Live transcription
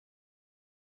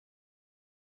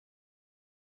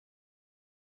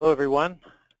Hello, everyone.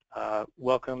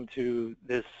 Welcome to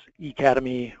this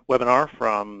eCademy webinar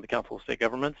from the Council of State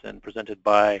Governments and presented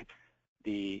by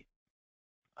the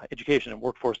Education and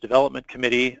Workforce Development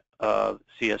Committee of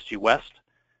CSG West.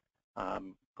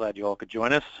 I'm glad you all could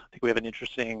join us. I think we have an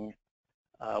interesting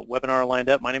webinar lined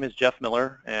up. My name is Jeff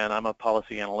Miller, and I'm a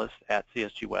policy analyst at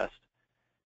CSG West.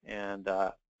 And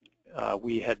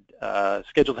we had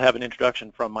scheduled to have an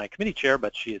introduction from my committee chair,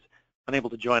 but she is unable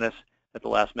to join us at the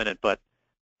last minute. But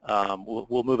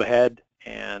we'll move ahead,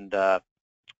 and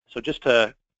so just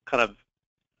to kind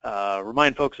of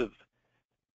remind folks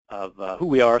of who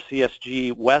we are,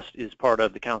 CSG West is part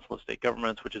of the Council of State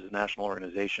Governments, which is a national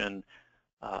organization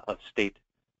of state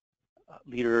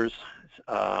leaders.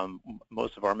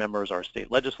 Most of our members are state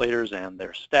legislators and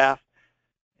their staff,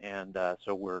 and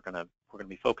so we're going to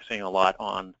be focusing a lot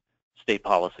on state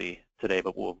policy today,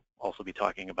 but we'll also be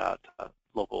talking about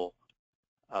local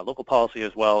policy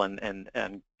as well,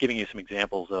 and giving you some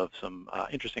examples of some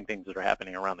interesting things that are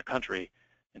happening around the country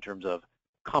in terms of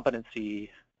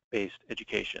competency-based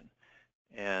education.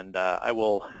 And I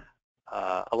will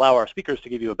allow our speakers to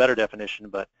give you a better definition,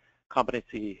 but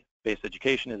competency-based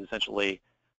education is essentially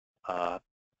a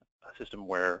system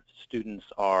where students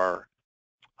are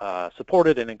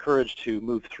supported and encouraged to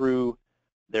move through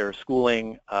their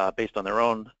schooling based on their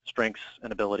own strengths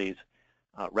and abilities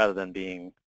rather than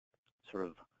being sort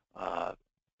of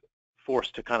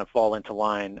forced to kind of fall into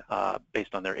line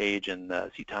based on their age and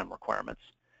seat time requirements.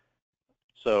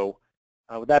 So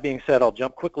with that being said, I'll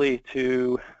jump quickly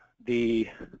to the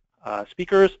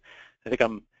speakers. I think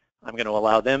I'm going to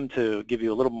allow them to give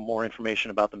you a little more information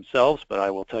about themselves, but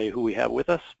I will tell you who we have with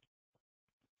us.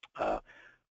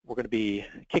 We're going to be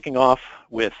kicking off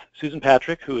with Susan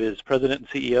Patrick, who is President and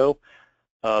CEO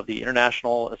of the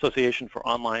International Association for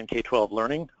Online K-12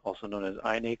 Learning, also known as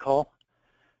INACOL.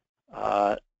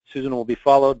 Susan will be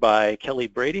followed by Kelly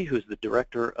Brady, who's the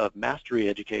Director of Mastery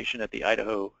Education at the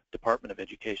Idaho Department of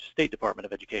Education, State Department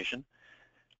of Education.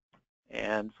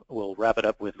 And we'll wrap it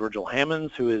up with Virgil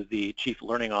Hammonds, who is the Chief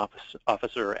Learning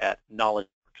Officer at KnowledgeWorks.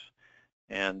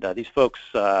 And these folks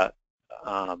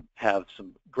have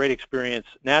some great experience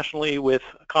nationally with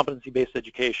competency-based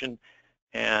education,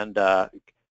 and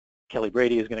Kelly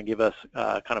Brady is going to give us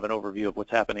kind of an overview of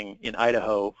what's happening in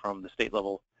Idaho from the state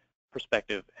level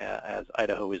perspective as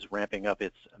Idaho is ramping up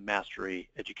its mastery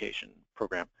education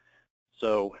program.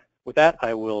 So with that,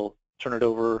 I will turn it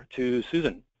over to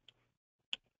Susan.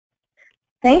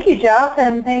 Thank you, Jeff,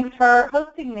 and thanks for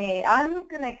hosting me. I'm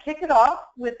going to kick it off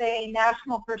with a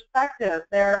national perspective.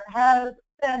 There has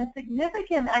been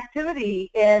significant activity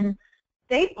in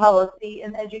state policy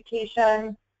in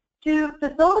education to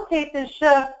facilitate this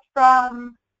shift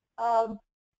from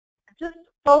just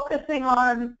focusing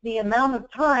on the amount of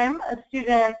time a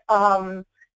student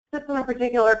sits in a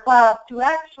particular class to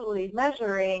actually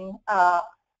measuring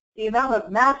the amount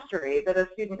of mastery that a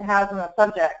student has in a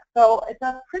subject. So it's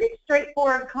a pretty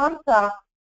straightforward concept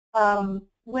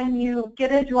when you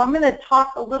get into, I'm going to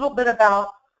talk a little bit about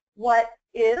what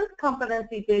is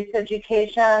competency-based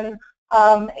education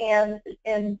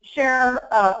and share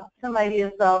some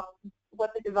ideas of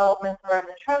what the developments are and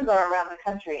the trends are around the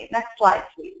country. Next slide,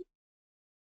 please.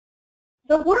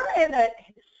 So we're in a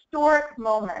historic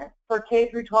moment for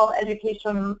K-12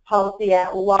 education policy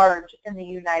at large in the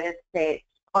United States.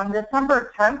 On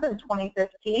December 10th in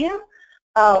 2015,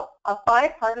 a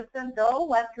bipartisan bill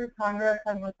went through Congress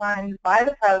and was signed by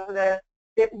the President.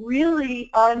 It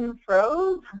really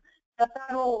unfroze the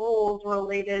federal rules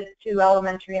related to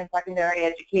elementary and secondary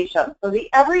education. So the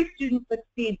Every Student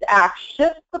Succeeds Act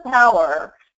shifts the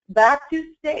power back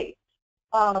to states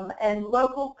and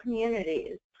local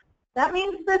communities. That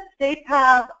means that states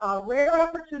have a rare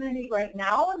opportunity right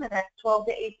now in the next 12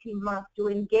 to 18 months to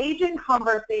engage in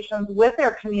conversations with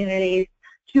their communities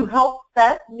to help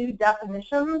set new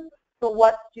definitions for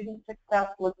what student success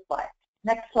looks like.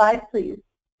 Next slide, please.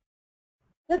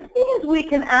 This means we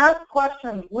can ask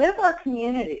questions with our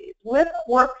communities, with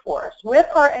workforce, with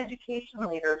our education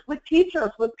leaders, with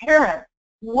teachers, with parents.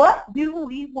 What do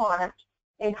we want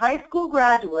a high school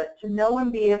graduate to know and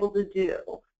be able to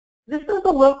do? This is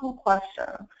a local question,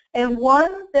 and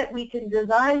one that we can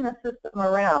design the system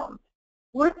around.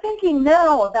 We're thinking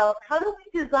now about how do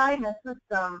we design a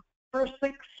system for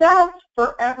success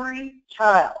for every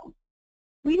child.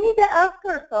 We need to ask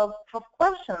ourselves tough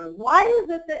questions. Why is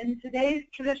it that in today's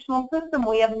traditional system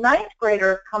we have ninth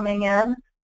graders coming in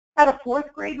at a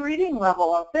fourth grade reading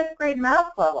level, a fifth grade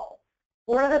math level?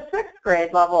 We're at a sixth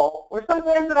grade level, or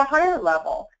sometimes at a higher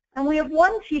level. And we have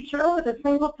one teacher with a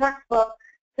single textbook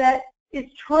that is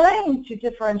trying to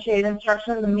differentiate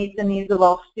instruction to meet the needs of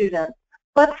all students.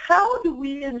 But how do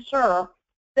we ensure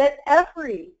that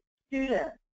every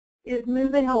student is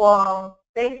moving along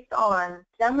based on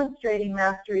demonstrating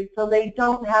mastery so they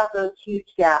don't have those huge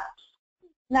gaps?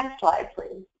 Next slide,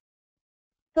 please.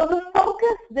 So the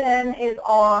focus then is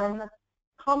on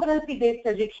competency-based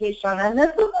education, and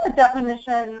this is a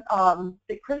definition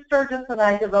that Chris Sturgis and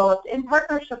I developed in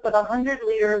partnership with 100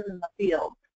 leaders in the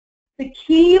field. The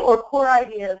key or core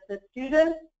idea is that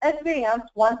students advance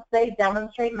once they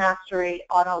demonstrate mastery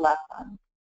on a lesson.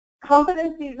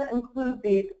 Competencies include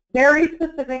these very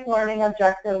specific learning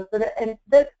objectives that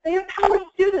they empower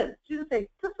students. Students say,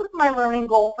 this is my learning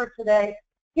goal for today.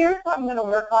 Here's how I'm going to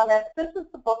work on it. This is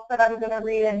the book that I'm going to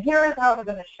read, and here is how I'm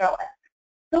going to show it.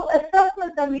 So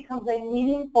assessment then becomes a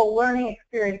meaningful learning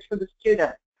experience for the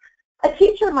student. A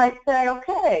teacher might say,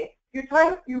 okay,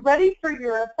 you're ready for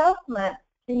your assessment.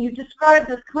 Can you describe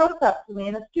this concept to me?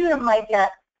 And a student might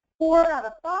get 4 out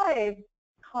of 5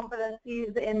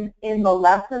 competencies in the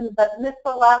lesson, but miss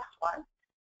the last one.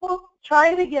 Well, try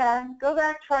it again. Go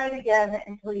back, try it again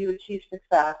until you achieve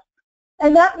success.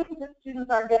 And that means that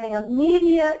students are getting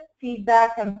immediate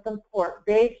feedback and support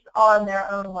based on their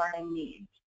own learning needs.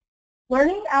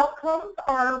 Learning outcomes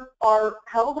are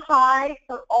held high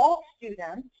for all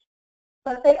students,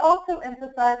 but they also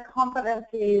emphasize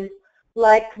competencies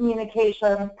like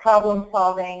communication, problem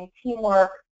solving,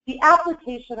 teamwork, the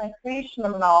application and creation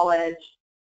of knowledge,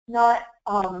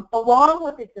 along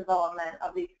with the development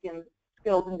of these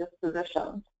skills and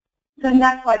dispositions. So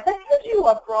next slide. That gives you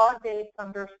a broad-based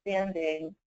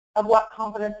understanding of what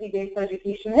competency-based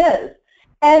education is.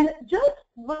 And just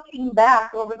looking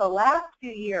back over the last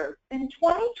few years, in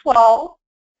 2012,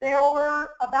 there were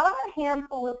about a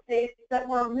handful of states that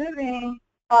were moving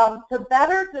to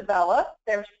better develop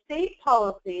their state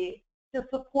policy to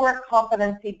support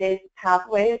competency-based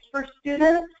pathways for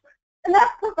students. And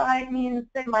that means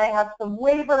they might have some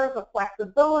waivers of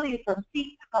flexibility from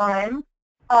seat time,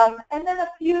 and then a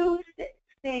few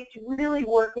states really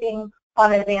working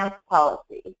on advanced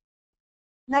policy.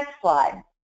 Next slide.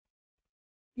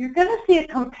 You're going to see a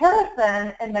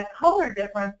comparison in the color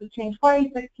difference between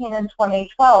 2016 and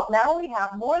 2012. Now we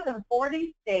have more than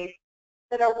 40 states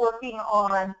that are working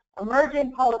on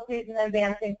emerging policies and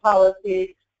advancing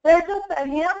policies. There are just a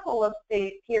handful of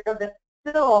states here that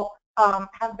still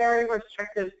have very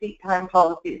restrictive seat time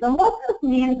policies. And what this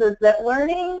means is that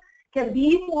learning can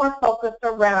be more focused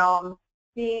around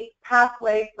the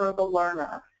pathway for the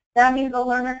learner. That means the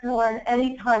learner can learn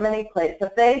anytime, any place.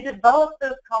 If they develop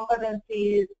those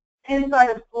competencies inside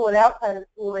of school and outside of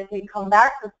school, they can come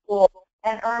back to school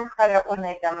and earn credit when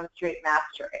they demonstrate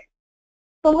mastery.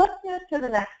 So let's move to the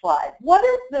next slide. What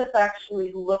does this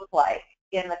actually look like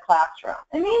in the classroom?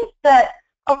 It means that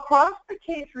across the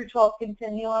K through 12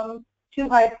 continuum to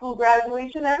high school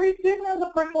graduation, every student has a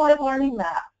personalized learning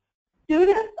map.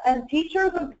 Students and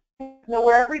teachers know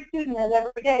where every student is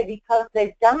every day because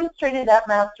they've demonstrated that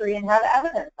mastery and have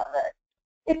evidence of it.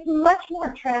 It's much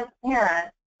more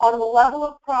transparent on the level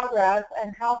of progress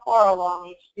and how far along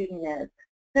each student is.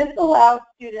 This allows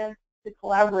students to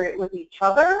collaborate with each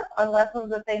other on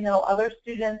lessons that they know other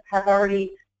students have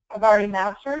already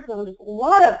mastered. So there's a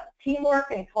lot of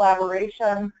teamwork and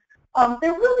collaboration.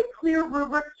 There are really clear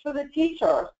rubrics for the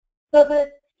teachers so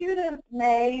that students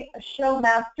may show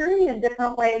mastery in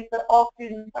different ways, that all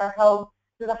students are held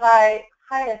to the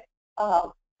highest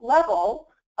level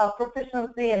of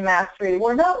proficiency and mastery.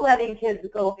 We're not letting kids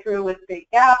go through with big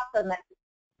gaps, and that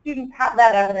students have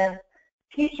that evidence.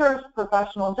 Teachers'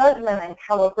 professional judgment and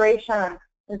calibration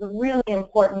is a really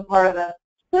important part of the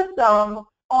system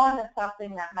on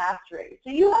assessing that mastery.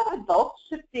 So you have adults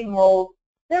shifting roles.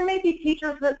 There may be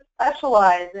teachers that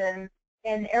specialize in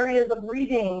areas of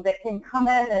reading that can come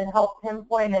in and help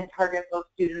pinpoint and target those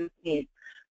students' needs.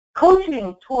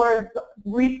 Coaching towards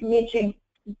reaching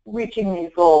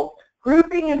these goals.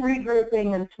 Grouping and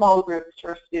regrouping in small groups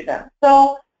for students.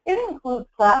 So it includes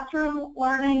classroom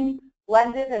learning,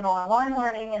 blended and online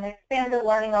learning, and expanded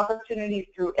learning opportunities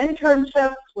through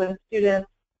internships when students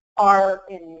are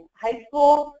in high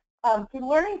school, through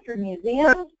learning through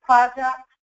museums, projects,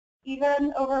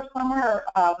 even over summer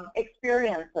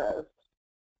experiences.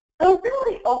 So it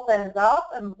really opens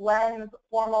up and blends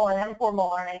formal and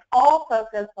informal learning, all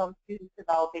focused on students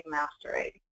developing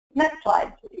mastery. Next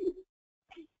slide, please.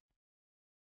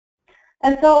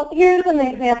 And so here's an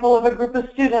example of a group of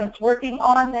students working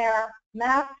on their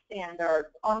math standards,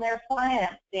 on their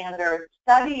science standards,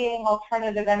 studying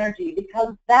alternative energy,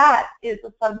 because that is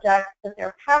a subject that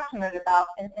they're passionate about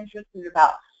and interested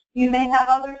about. You may have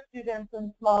other students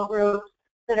in small groups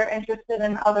that are interested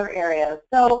in other areas.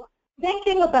 So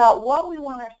thinking about what we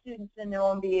want our students to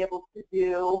know and be able to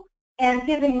do, and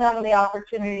giving them the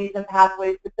opportunities and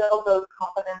pathways to build those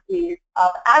competencies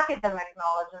of academic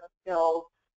knowledge and skills,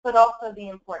 but also the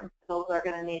important skills they're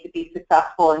going to need to be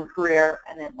successful in career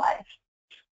and in life.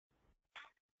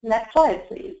 Next slide,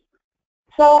 please.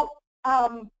 So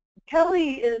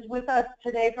Kelly is with us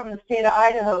today from the state of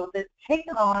Idaho that's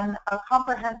taken on a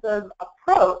comprehensive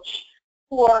approach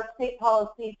for state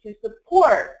policy to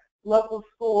support local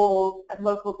schools and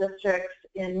local districts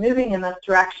in moving in this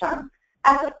direction.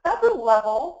 At the federal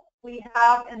level, we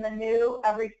have in the new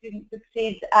Every Student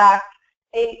Succeeds Act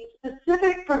a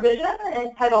specific provision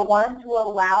in Title I to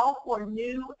allow for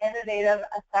new innovative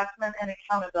assessment and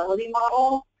accountability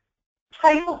models.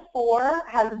 Title IV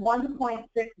has $1.6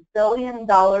 billion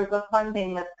of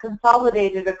funding that's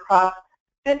consolidated across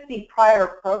 50 prior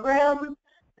programs.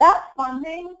 That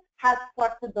funding has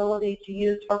flexibility to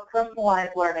use for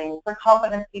personalized learning, for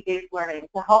competency-based learning,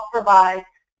 to help provide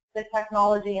the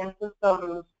technology and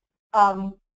systems.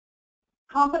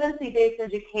 Competency-based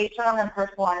education and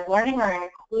personalized learning are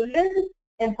included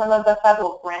in some of the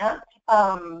federal grant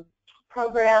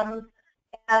programs,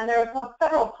 and there's a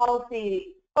federal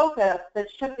policy focus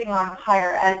that's shifting on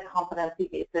higher ed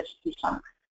competency-based education.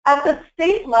 At the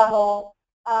state level,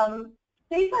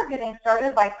 states are getting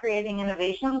started by creating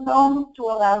innovation zones to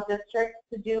allow districts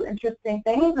to do interesting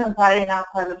things inside and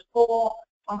outside of school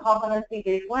on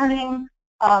competency-based learning.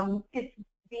 It's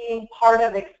being part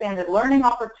of expanded learning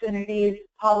opportunities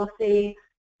policy,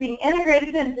 being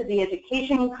integrated into the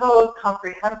education code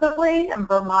comprehensively in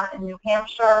Vermont and New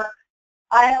Hampshire.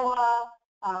 Iowa,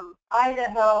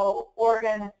 Idaho,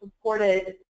 Oregon have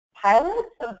supported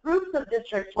pilots of groups of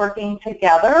districts working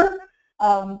together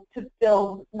to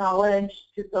build knowledge,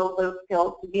 to build those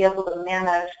skills, to be able to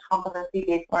manage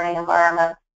competency-based learning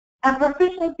environments. And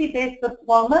proficiency-based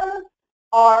diplomas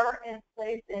are in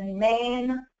place in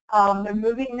Maine. They're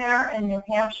moving there in New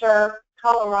Hampshire,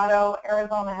 Colorado,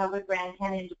 Arizona has a Grand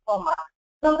Canyon diploma.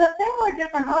 So that there are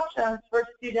different options for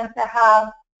students to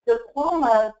have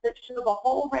diplomas that show the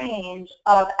whole range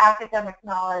of academic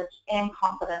knowledge and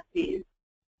competencies.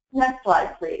 Next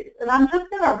slide, please. And I'm just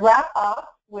going to wrap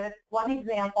up with one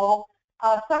example.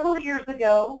 Several years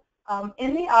ago,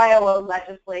 in the Iowa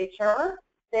legislature,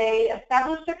 they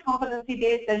established a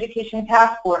competency-based education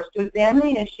task force to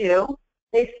examine the issue.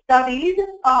 They studied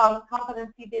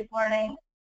competency-based learning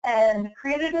and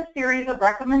created a series of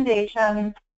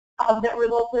recommendations that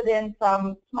resulted in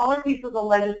some smaller pieces of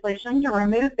legislation to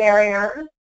remove barriers.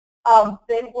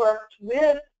 They worked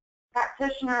with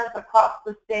practitioners across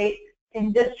the state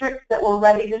in districts that were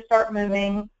ready to start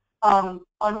moving on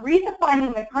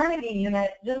redefining the Carnegie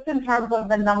unit just in terms of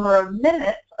the number of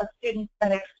minutes a student's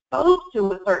been exposed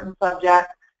to a certain subject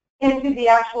into the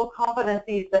actual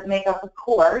competencies that make up a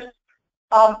course.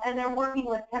 And they're working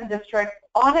with 10 districts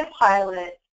on a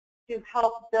pilot to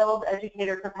help build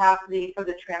educator capacity for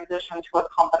the transition to a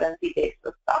competency-based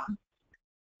system.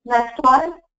 Next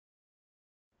slide.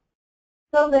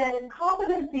 So then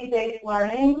competency-based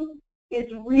learning is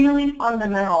really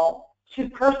fundamental to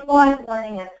personalized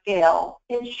learning at scale,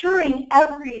 ensuring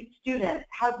every student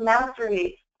has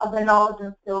mastery of the knowledge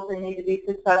and skills they need to be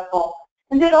successful.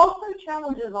 And it also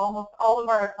challenges almost all of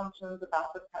our assumptions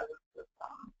about the present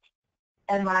system.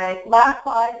 And my last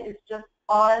slide is just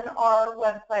on our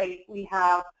website. We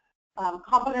have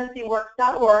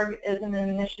competencyworks.org is an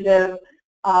initiative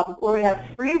where we have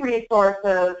free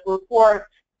resources, reports,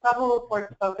 several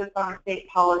reports focused on state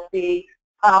policy.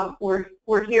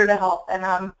 We're here to help, and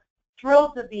I'm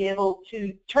thrilled to be able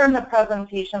to turn the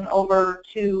presentation over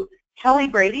to Kelly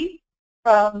Brady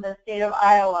from the state of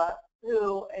Iowa,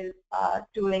 who is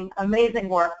doing amazing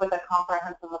work with a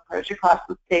comprehensive approach across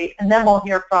the state. And then we'll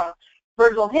hear from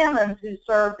Virgil Hammonds, who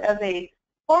served as a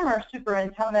former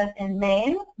superintendent in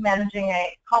Maine, managing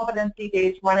a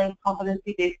competency-based, running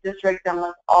competency-based district, and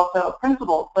was also a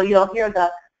principal. So you'll hear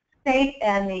the state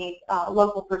and the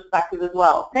local perspective as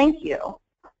well. Thank you.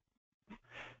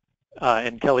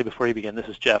 And Kelly, before you begin, this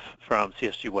is Jeff from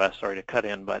CSG West. Sorry to cut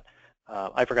in, but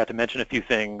I forgot to mention a few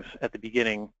things at the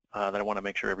beginning that I want to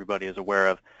make sure everybody is aware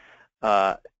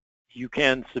of. You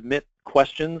can submit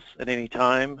questions at any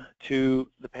time to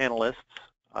the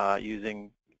panelists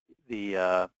using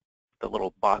the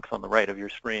little box on the right of your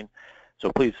screen. So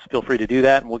please feel free to do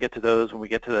that, and we'll get to those when we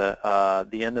get to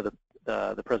the end of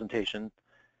the presentation.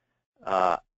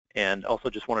 And also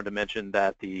just wanted to mention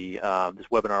that this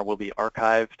webinar will be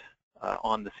archived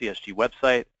on the CSG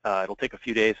website. It'll take a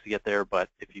few days to get there, but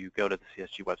if you go to the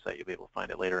CSG website, you'll be able to find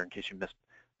it later in case you missed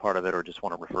part of it or just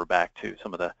want to refer back to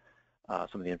some of the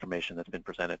information that's been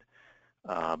presented.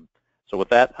 So with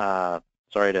that,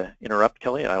 sorry to interrupt,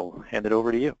 Kelly. I'll hand it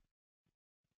over to you.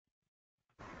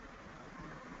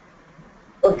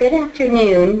 Well, good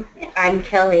afternoon. I'm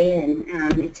Kelly, and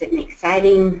it's an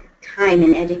exciting time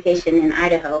in education in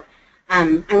Idaho.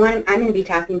 I'm going to be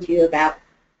talking to you about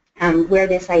where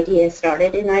this idea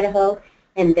started in Idaho,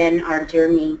 and then our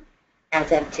journey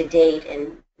as of to date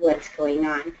and what's going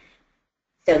on.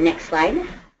 So next slide.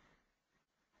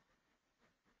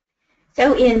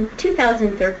 So in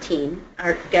 2013,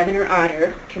 our Governor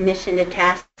Otter commissioned a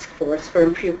task force for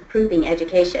improving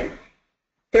education.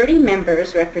 30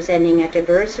 members representing a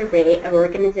diverse array of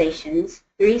organizations,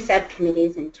 3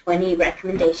 subcommittees, and 20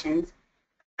 recommendations.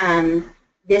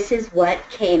 This is what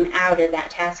came out of that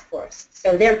task force.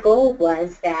 So their goal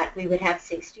was that we would have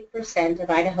 60% of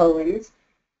Idahoans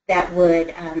that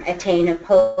would attain a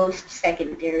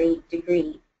post-secondary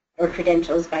degree or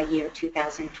credentials by year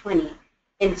 2020.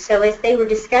 And so as they were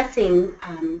discussing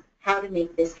how to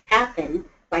make this happen,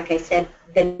 like I said,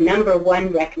 the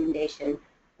 #1 recommendation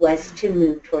was to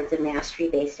move towards a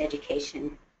mastery-based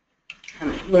education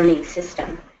learning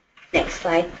system. Next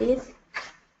slide, please.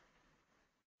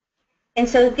 And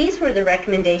so these were the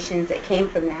recommendations that came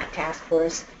from that task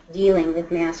force dealing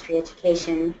with mastery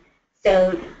education.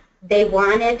 So they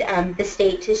wanted the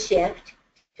state to shift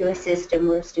to a system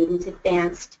where students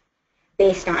advanced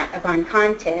based upon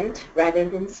content rather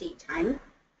than seat time.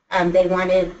 They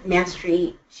wanted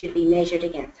mastery should be measured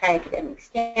against high academic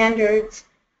standards.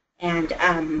 And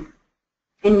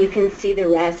you can see the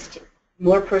rest,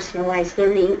 more personalized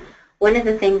learning. One of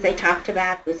the things I talked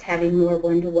about was having more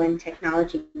one-to-one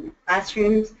technology in the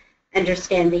classrooms,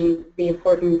 understanding the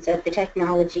importance of the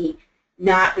technology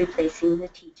not replacing the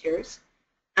teachers.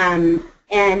 And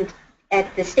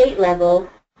at the state level,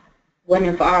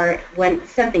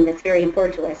 something that's very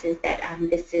important to us is that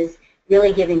this is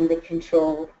really giving the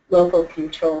control, local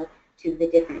control, to the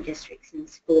different districts and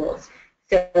schools.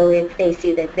 So if they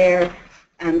see that their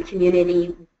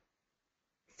community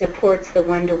supports the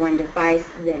one-to-one device,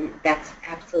 then that's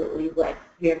absolutely what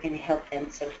we're going to help them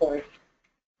support.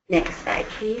 Next slide,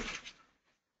 please.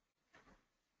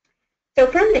 So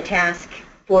from the task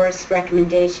force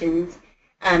recommendations,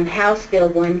 House Bill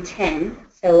 110,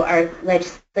 so our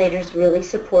legislators really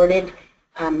supported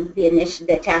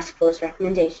the task force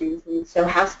recommendations, and so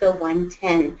House Bill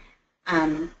 110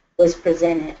 was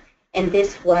presented. And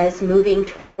this was moving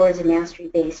towards a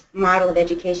mastery-based model of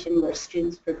education where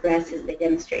students progress as they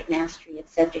demonstrate mastery at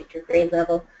subject or grade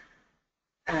level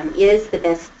is the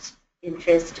best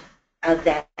interest of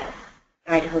that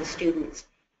Idaho students.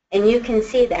 And you can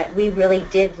see that we really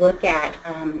did look at,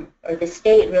 or the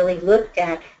state really looked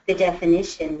at the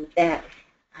definition that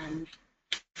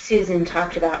Susan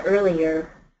talked about earlier,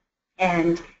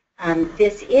 and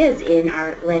this is in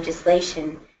our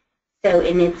legislation. So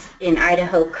it's in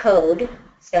Idaho code,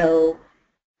 so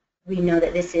we know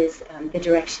that this is the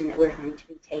direction that we're going to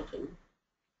be taking.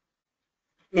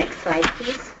 Next slide,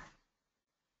 please.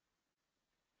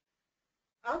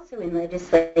 Also in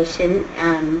legislation,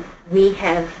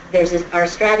 our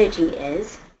strategy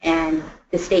is, and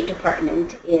the State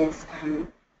Department is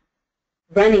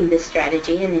running this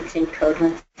strategy, and it's in code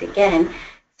once again.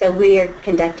 So we are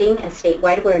conducting a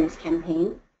statewide awareness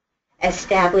campaign,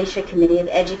 establish a committee of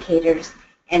educators,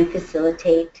 and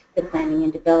facilitate the planning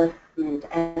and development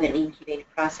of an incubated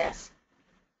process.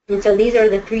 And so these are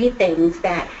the 3 things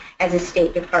that, as a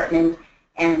State Department,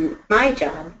 and my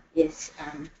job is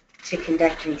to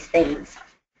conduct these things.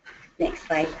 Next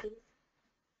slide, please.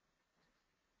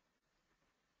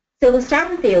 So we'll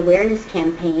start with the awareness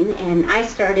campaign, and I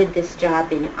started this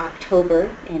job in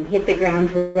October and hit the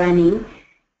ground running.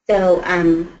 So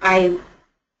I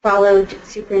followed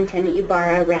Superintendent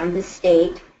Ybarra around the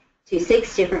state to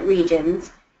 6 different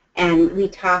regions, and we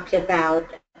talked about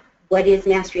what is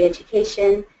mastery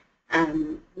education.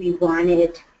 We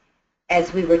wanted,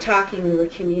 as we were talking, we were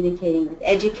communicating with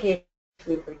educators,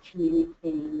 we were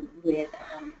communicating with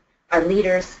our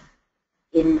leaders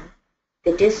in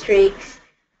the districts,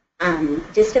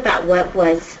 just about what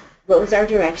was our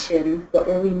direction, what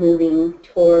were we moving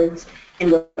towards,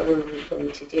 and what were we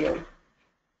going to do.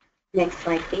 Next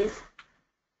slide, please.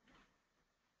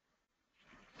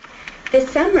 This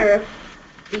summer,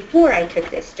 before I took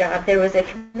this job, there was a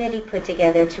committee put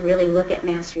together to really look at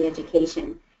mastery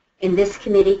education. And this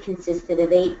committee consisted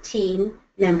of 18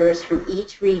 members from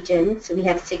each region. So we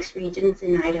have 6 regions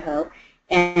in Idaho,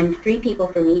 and 3 people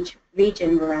from each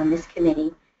region were on this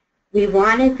committee. We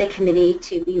wanted the committee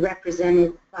to be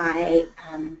represented by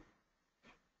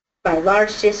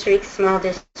large districts, small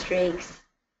districts,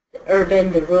 the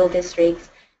urban, the rural districts.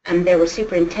 There were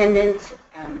superintendents,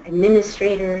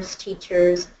 administrators,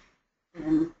 teachers,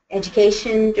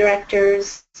 education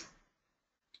directors,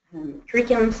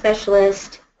 curriculum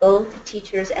specialists, both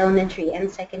teachers, elementary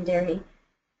and secondary,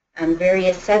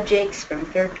 various subjects from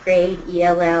 3rd grade,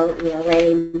 ELL,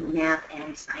 ELA, math,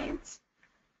 and science.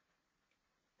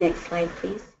 Next slide,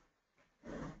 please.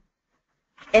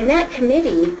 And that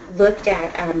committee looked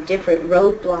at different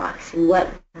roadblocks and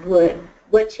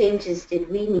what changes did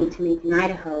we need to make in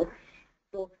Idaho,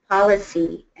 both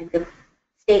policy at the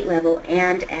state level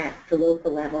and at the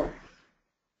local level.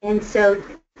 And so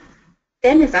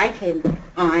then as I came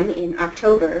on in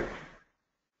October,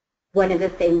 one of the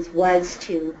things was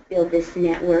to build this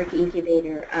network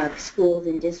incubator of schools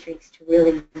and districts to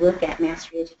really look at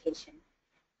mastery education.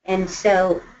 And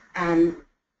so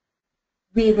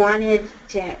we wanted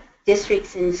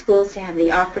districts and schools to have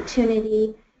the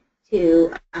opportunity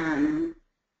to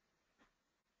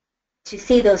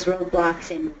see those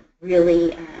roadblocks and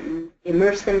really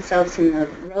immerse themselves in the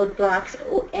roadblocks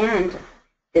and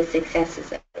the successes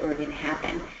that were going to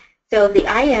happen. So the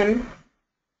IM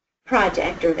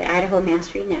project, or the Idaho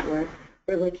Mastery Network,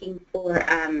 we're looking for,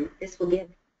 this will give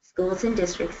schools and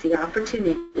districts the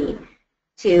opportunity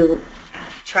to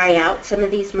try out some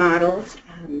of these models.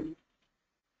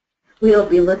 We'll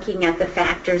be looking at the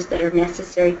factors that are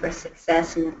necessary for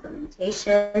success and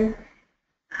implementation.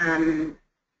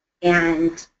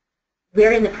 And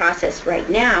we're in the process right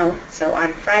now, so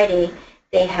on Friday,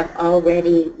 they have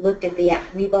already looked at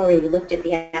we've already looked at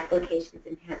the applications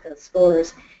and had those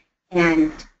scores,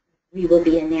 and we will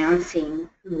be announcing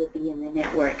who will be in the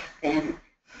network then.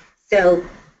 So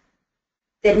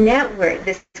the network,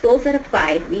 the schools that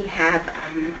applied, we have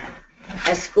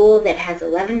a school that has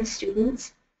 11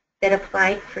 students that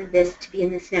applied for this to be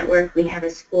in this network. We have a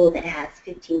school that has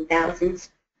 15,000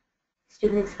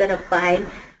 students that applied.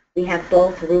 We have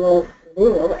both rural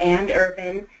and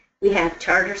urban. We have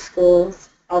charter schools,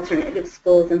 alternative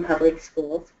schools, and public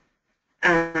schools.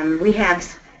 We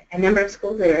have a number of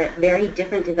schools that are at very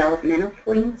different developmental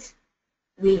points.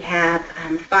 We have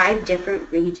 5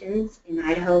 different regions in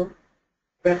Idaho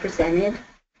represented.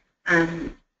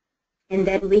 And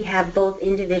then we have both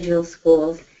individual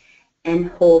schools and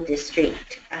whole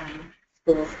district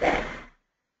schools that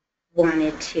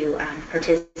wanted to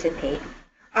participate.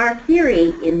 Our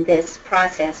theory in this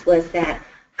process was that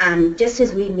just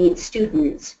as we meet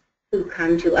students who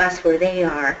come to us where they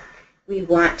are, we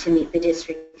want to meet the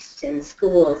districts and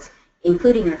schools,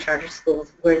 including our charter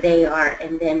schools, where they are,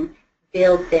 and then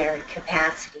build their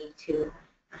capacity to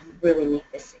really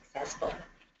make this successful.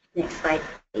 Next slide,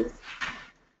 please.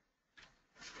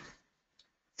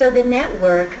 So the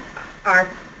network, our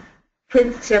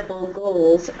principal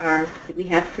goals are, we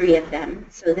have 3 of them.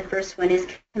 So the first one is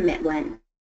commitment.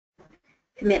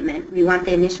 We want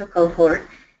the initial cohort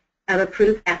of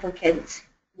approved applicants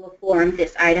will form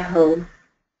this Idaho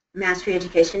Mastery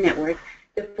Education Network.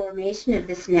 The formation of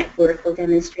this network will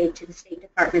demonstrate to the State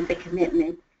Department the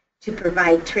commitment to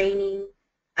provide training,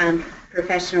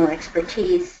 professional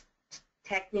expertise,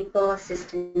 technical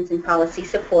assistance, and policy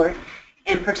support,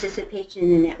 and participation in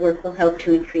the network will help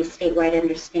to increase statewide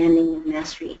understanding of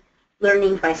mastery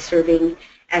learning by serving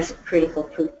as critical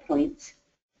proof points.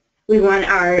 We want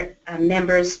our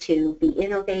members to be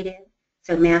innovative,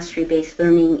 so mastery-based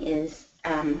learning is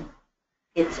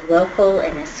it's local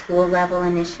and a school level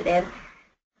initiative.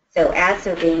 So as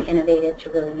they're being innovative, to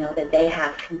really know that they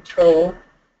have control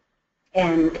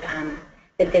and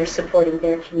that they're supporting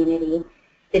their community.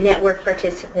 The network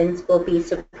participants will be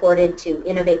supported to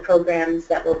innovate programs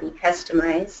that will be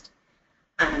customized.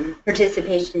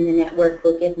 Participation in the network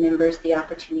will give members the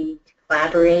opportunity to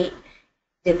collaborate,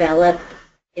 develop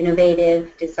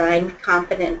innovative design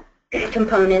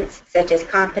components such as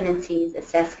competencies,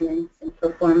 assessments, and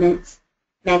performance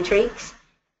metrics.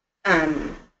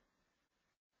 And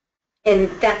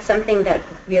that's something that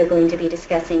we are going to be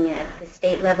discussing at the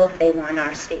state level if they want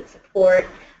our state support.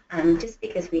 Just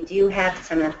because we do have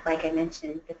some of, like I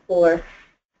mentioned before,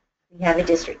 we have a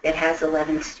district that has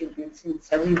 11 students, and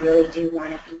so we really do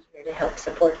want to be here to help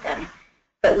support them.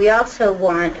 But we also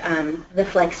want the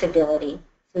flexibility.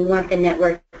 We want the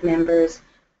network members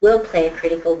will play a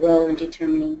critical role in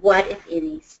determining what, if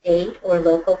any, state or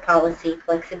local policy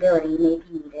flexibility may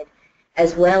be needed,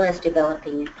 as well as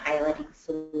developing and piloting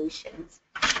solutions.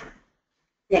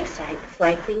 Next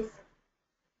slide, please.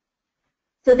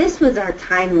 So this was our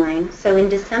timeline. So in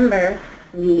December,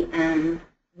 we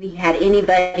had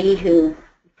anybody who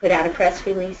put out a press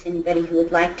release, anybody who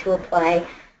would like to apply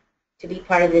to be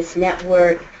part of this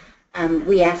network.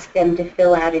 We asked them to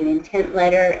fill out an intent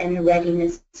letter and a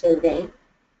readiness survey.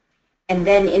 And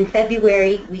then in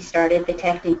February, we started the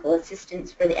technical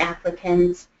assistance for the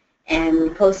applicants, and we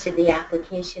posted the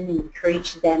application and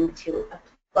encouraged them to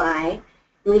apply.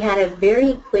 We had a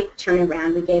very quick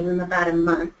turnaround. We gave them about a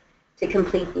month to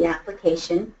complete the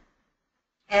application.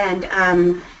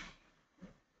 And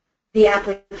the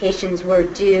applications were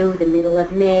due the middle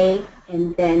of May,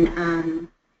 and then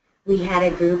we had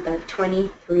a group of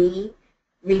 23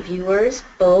 reviewers,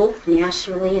 both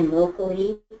nationally and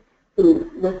locally, who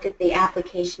looked at the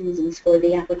applications and scored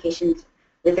the applications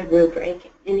with a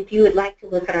rubric. And if you would like to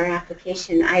look at our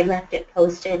application, I left it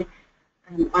posted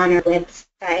on our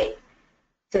website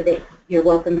so that you're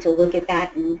welcome to look at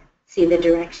that and see the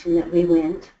direction that we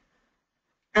went.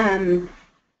 And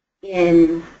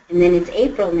then it's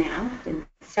April now, and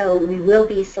so we will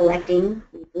be selecting.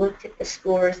 We've looked at the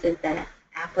scores that the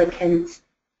applicants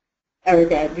or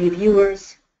the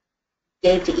reviewers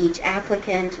gave to each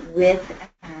applicant with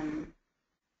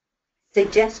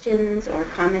suggestions or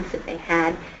comments that they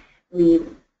had. We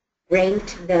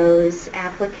ranked those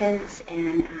applicants,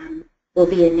 and we'll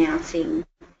be announcing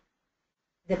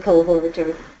the cohort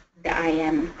or the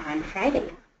IM on Friday.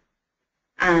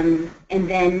 And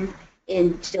then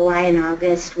in July and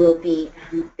August will be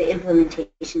the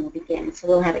implementation will begin. So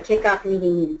we'll have a kickoff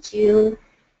meeting in June,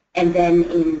 and then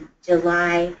in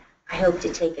July I hope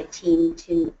to take a team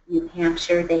to New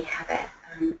Hampshire. They have a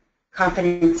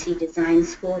competency design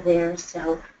school there,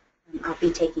 so I'll be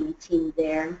taking a team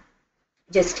there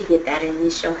just to get that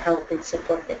initial help and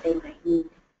support that they might need.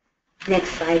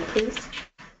 Next slide, please.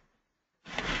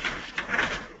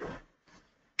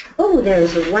 Oh,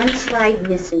 there's one slide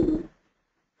missing,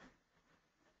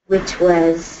 which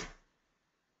was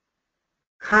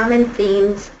common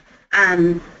themes.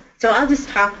 So I'll just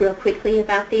talk real quickly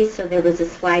about these. So there was a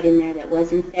slide in there that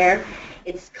wasn't there.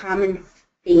 It's common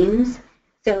themes.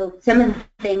 So some of the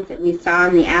things that we saw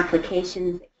in the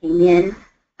applications that came in,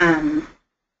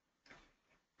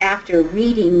 after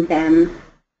reading them,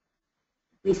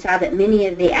 we saw that many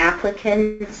of the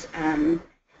applicants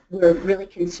were really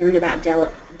concerned about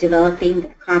developing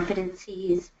their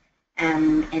competencies,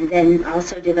 and then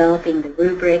also developing the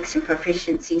rubrics and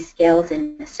proficiency skills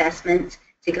and assessments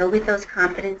to go with those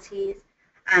competencies.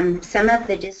 Some of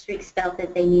the districts felt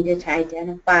that they needed to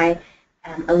identify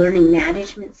a learning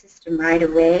management system right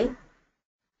away,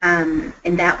 and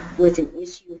that was an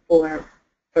issue for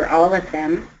all of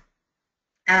them.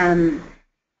 And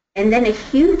then a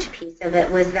huge piece of it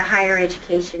was the higher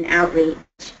education outreach.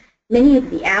 Many of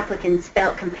the applicants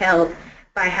felt compelled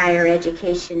by higher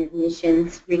education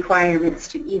admissions requirements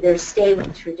to either stay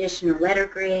with traditional letter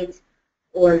grades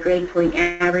or grade point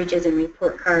averages and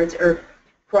report cards, or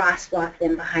crosswalk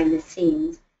them behind the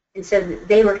scenes. And so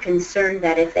they were concerned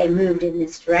that if they moved in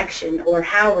this direction, or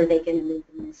how were they going to move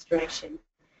in this direction,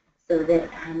 so that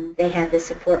they had the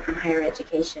support from higher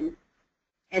education.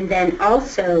 And then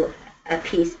also a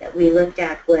piece that we looked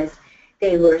at was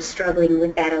they were struggling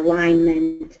with that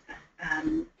alignment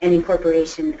and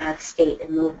incorporation of state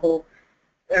and local,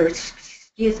 or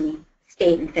excuse me,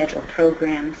 state and federal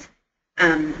programs.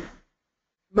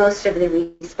 Most of the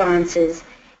responses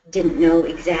didn't know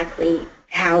exactly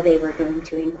how they were going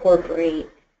to incorporate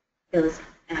those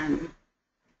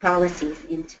policies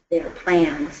into their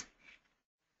plans.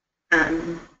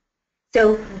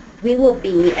 So we will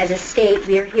be, as a state,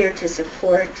 we are here to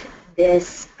support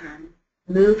this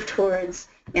move towards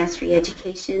mastery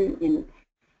education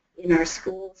in our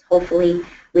schools. Hopefully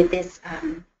with this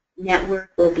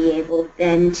network we'll be able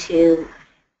then to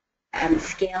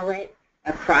scale it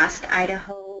across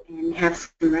Idaho and have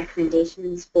some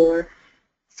recommendations for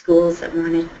schools that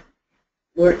want to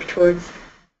work toward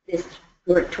this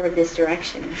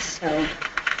direction. So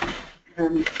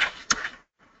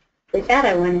with that,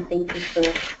 I want to thank you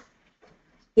for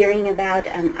hearing about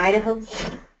Idaho's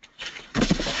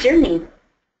journey.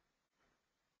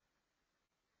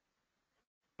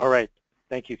 All right.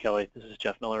 Thank you, Kelly. This is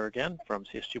Jeff Miller again from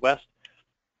CSG West.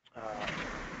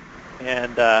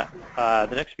 The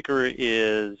next speaker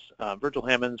is Virgil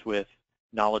Hammonds with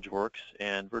KnowledgeWorks.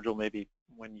 And Virgil, maybe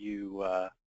when you,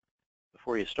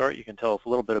 before you start, you can tell us a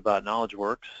little bit about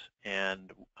KnowledgeWorks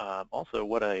and also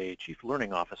what a Chief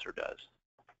Learning Officer does.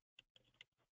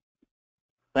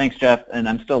 Thanks, Jeff. And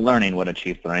I'm still learning what a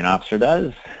Chief Learning Officer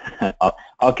does.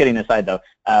 All kidding aside, though,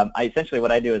 essentially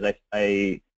what I do is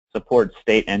I support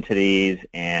state entities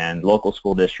and local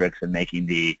school districts in making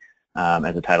the,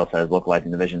 as the title says,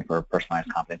 localizing the vision for personalized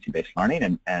competency-based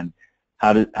learning, and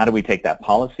how do we take that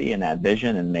policy and that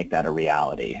vision and make that a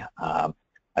reality.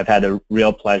 I've had the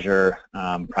real pleasure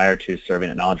prior to serving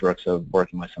at KnowledgeWorks of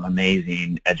working with some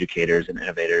amazing educators and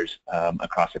innovators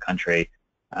across the country.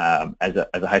 As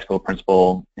a high school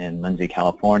principal in Lindsay,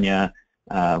 California,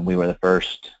 we were the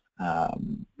first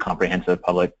comprehensive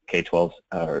public K-12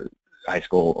 high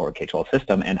school or K-12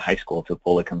 system and high school to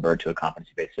fully convert to a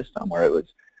competency-based system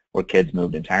where kids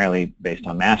moved entirely based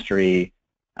on mastery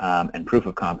and proof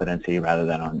of competency rather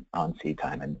than on seed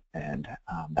time, and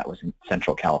that was in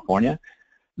Central California.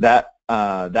 That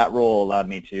role allowed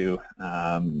me to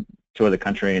tour the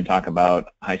country and talk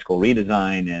about high school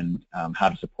redesign and how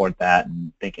to support that,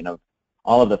 and thinking of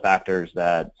all of the factors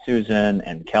that Susan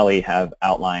and Kelly have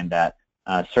outlined that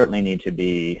certainly need to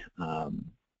be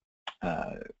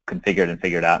configured and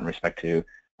figured out in respect to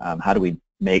how do we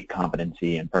make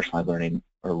competency and personalized learning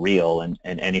real in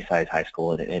any size high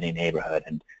school in any neighborhood.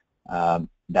 And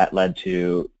that led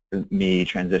to me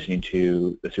transitioning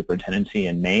to the superintendency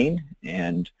in Maine,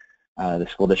 and the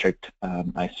school district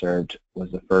I served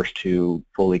was the first to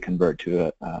fully convert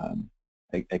to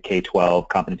a K-12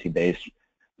 competency-based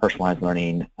personalized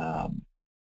learning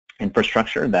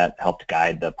infrastructure that helped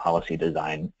guide the policy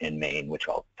design in Maine, which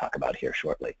I'll talk about here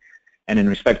shortly. And in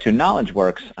respect to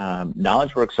KnowledgeWorks,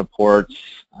 KnowledgeWorks supports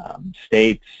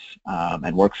states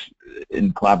and works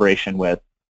in collaboration with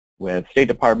state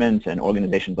departments and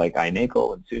organizations like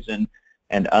iNACOL and Susan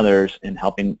and others in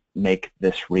helping make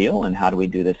this real, and how do we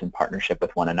do this in partnership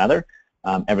with one another.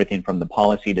 Everything from the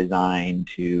policy design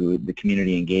to the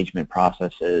community engagement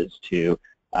processes to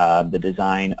the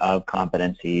design of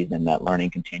competencies and that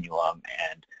learning continuum,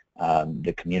 and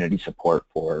the community support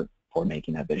for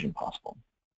making that vision possible.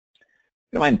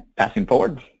 If you don't mind passing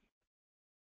forward.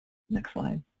 Next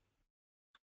slide.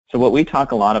 So what we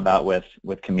talk a lot about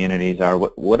with communities are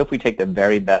what if we take the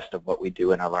very best of what we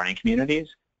do in our learning communities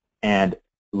and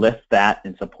lift that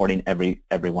in supporting every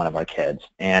one of our kids.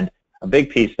 And a big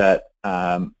piece that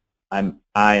I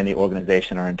and the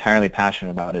organization are entirely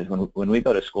passionate about is when we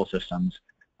go to school systems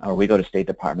or we go to state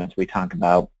departments, we talk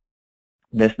about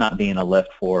this not being a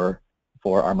lift for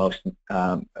our most,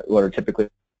 what are typically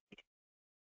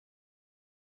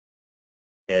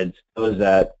kids, those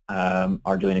that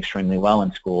are doing extremely well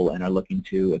in school and are looking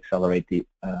to accelerate the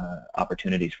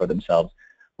opportunities for themselves.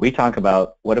 We talk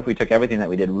about what if we took everything that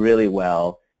we did really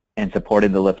well and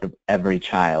supported the lift of every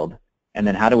child, and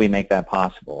then how do we make that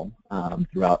possible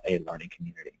throughout a learning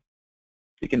community.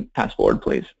 You can pass forward,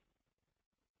 please.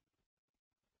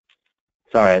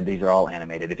 Sorry, these are all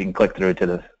animated. If you can click through to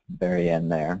the very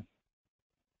end there.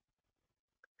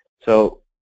 So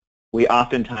we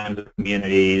oftentimes in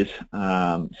communities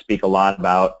speak a lot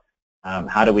about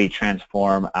how do we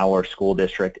transform our school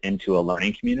district into a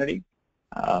learning community.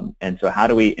 And so how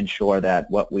do we ensure that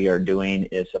what we are doing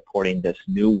is supporting this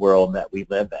new world that we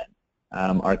live in.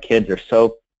 Our kids are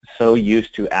so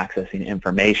used to accessing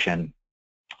information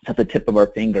at the tip of our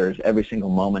fingers every single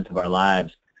moment of our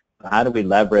lives. How do we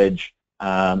leverage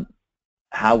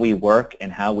how we work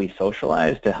and how we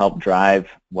socialize to help drive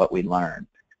what we learn?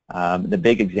 The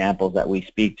big examples that we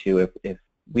speak to, if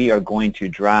we are going to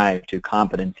drive to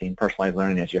competency and personalized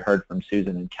learning, as you heard from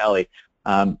Susan and Kelly,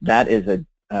 that is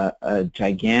a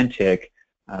gigantic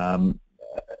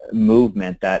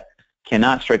movement that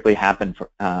cannot strictly happen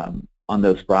on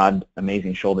those broad,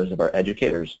 amazing shoulders of our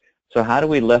educators. So how do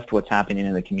we lift what's happening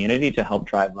in the community to help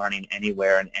drive learning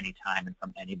anywhere and anytime and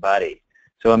from anybody?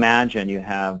 So imagine you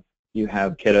have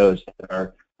kiddos that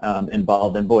are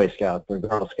involved in Boy Scouts or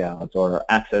Girl Scouts, or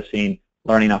accessing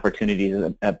learning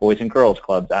opportunities at Boys and Girls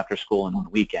Clubs after school and on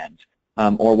weekends,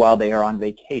 or while they are on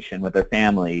vacation with their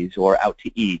families or out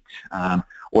to eat,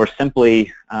 or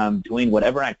simply doing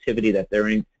whatever activity that they're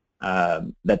in,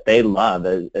 that they love,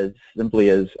 as simply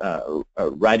as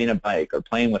riding a bike or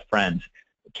playing with friends.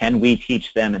 Can we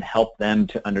teach them and help them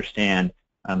to understand,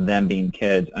 them being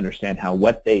kids, understand how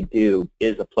what they do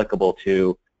is applicable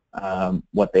to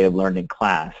what they have learned in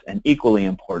class? And equally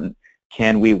important,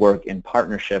 can we work in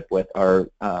partnership with our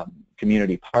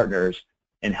community partners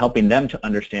in helping them to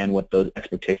understand what those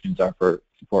expectations are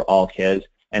for all kids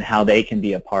and how they can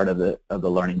be a part of the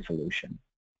learning solution?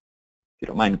 If you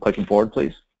don't mind clicking forward,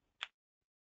 please.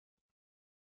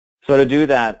 So to do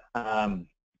that,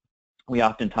 we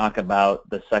often talk about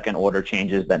the second order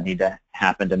changes that need to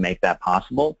happen to make that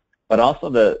possible, but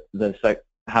also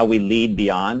how we lead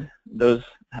beyond those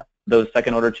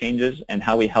second order changes and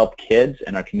how we help kids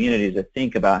and our communities to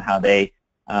think about how they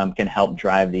can help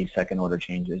drive these second order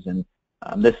changes. And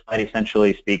this slide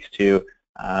essentially speaks to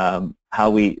how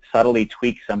we subtly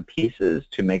tweak some pieces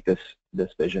to make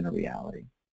this vision a reality.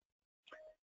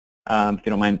 If you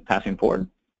don't mind passing forward.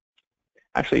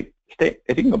 Actually, if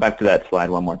you can go back to that slide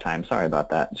one more time. Sorry about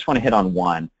that. I just want to hit on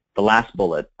one, the last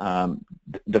bullet.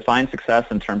 Define success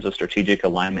in terms of strategic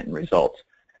alignment and results.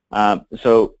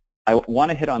 So I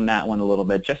want to hit on that one a little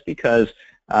bit, just because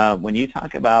when you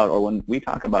talk about, or when we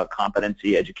talk about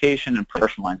competency education and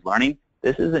personalized learning,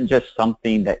 this isn't just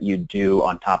something that you do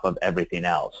on top of everything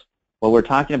else. What we're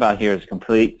talking about here is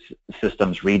complete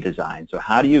systems redesign. So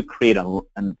how do you create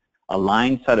an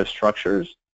aligned set of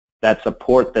structures that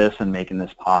support this and making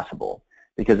this possible?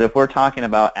 Because if we're talking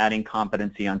about adding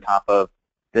competency on top of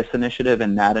this initiative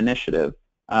and that initiative,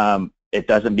 it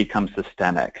doesn't become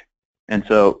systemic. And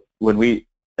so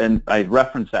and I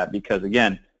reference that because,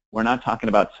 again, we're not talking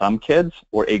about some kids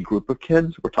or a group of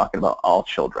kids. We're talking about all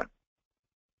children.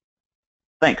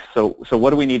 Thanks. So what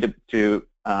do we need to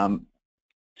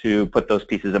put those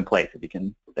pieces in place? If you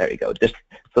can, there you go.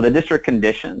 So the district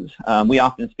conditions, we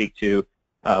often speak to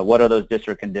what are those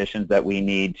district conditions that we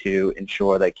need to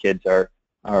ensure that kids are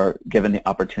given the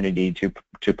opportunity to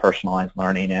personalize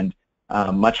learning. And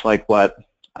much like what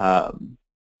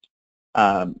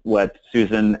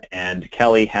Susan and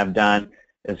Kelly have done,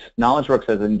 is KnowledgeWorks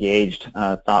has engaged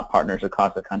thought partners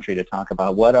across the country to talk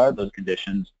about what are those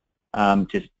conditions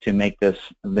to make this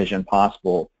vision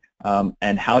possible,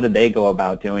 and how do they go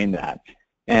about doing that.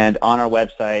 And on our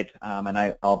website,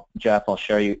 and Jeff, I'll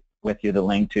share with you the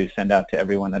link to send out to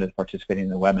everyone that is participating in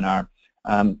the webinar.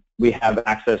 We have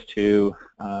access to,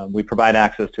 we provide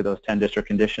access to those 10 district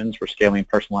conditions for scaling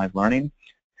personalized learning,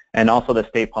 and also the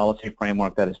state policy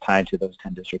framework that is tied to those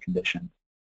 10 district conditions.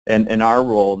 And in our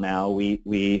role now,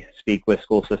 we speak with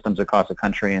school systems across the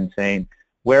country and saying,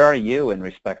 where are you in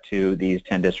respect to these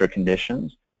 10 district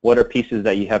conditions? What are pieces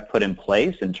that you have put in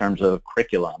place in terms of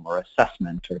curriculum or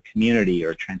assessment or community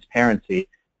or transparency?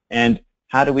 And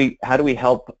how do we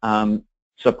help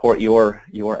support your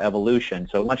evolution?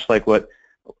 So much like what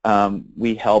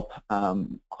we help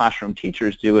classroom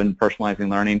teachers do in personalizing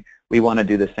learning, we want to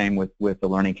do the same with the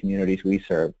learning communities we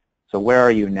serve. So where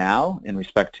are you now in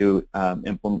respect to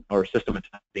implement or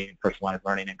systematizing personalized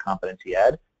learning and competency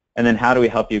ed? And then how do we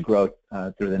help you grow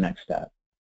through the next step?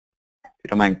 If you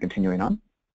don't mind continuing on.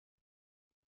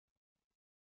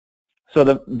 So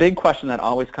the big question that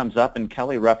always comes up, and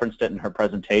Kelly referenced it in her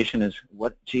presentation, is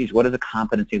what does a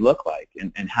competency look like,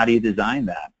 and how do you design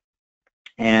that?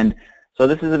 And so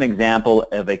this is an example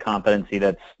of a competency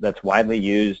that's widely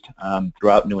used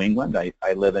throughout New England.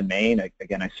 I live in Maine.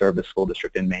 Again, I serve the school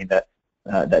district in Maine that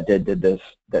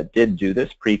did do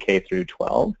this pre-K through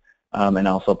 12, and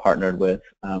also partnered with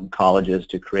colleges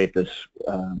to create this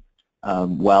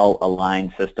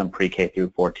well-aligned system pre-K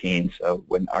through 14. So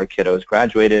when our kiddos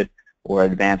graduated or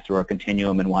advanced through our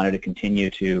continuum and wanted to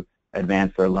continue to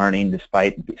advance their learning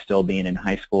despite still being in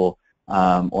high school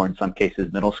or in some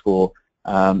cases middle school,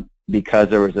 because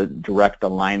there was a direct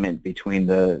alignment between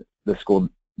the school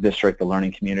district, the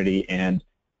learning community,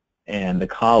 and the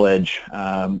college,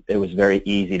 it was very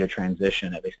easy to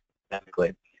transition, at least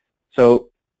academically. So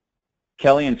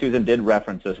Kelly and Susan did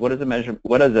reference this. What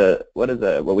does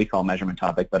what we call measurement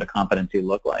topic, but a competency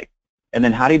look like? And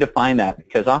then how do you define that?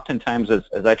 Because oftentimes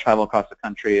as I travel across the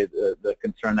country, the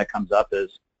concern that comes up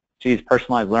is, geez,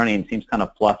 personalized learning seems kind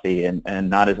of fluffy and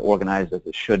not as organized as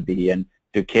it should be. And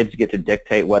do kids get to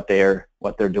dictate what they're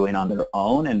doing on their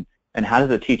own? And how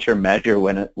does a teacher measure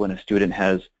when a student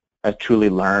has truly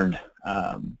learned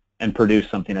and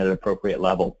produced something at an appropriate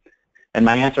level? And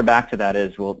my answer back to that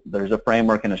is, well, there's a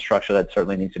framework and a structure that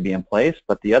certainly needs to be in place.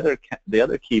 But the other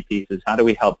key piece is, how do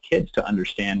we help kids to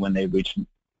understand when they've reached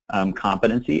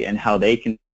competency and how they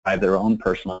can drive their own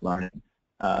personal learning?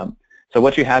 So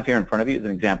what you have here in front of you is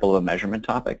an example of a measurement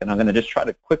topic, and I'm going to just try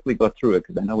to quickly go through it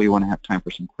because I know we want to have time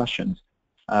for some questions.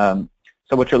 So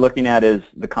what you're looking at is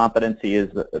the competency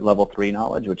is the level 3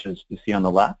 knowledge, which is you see on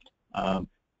the left.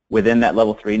 Within that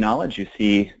level 3 knowledge, you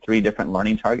see 3 different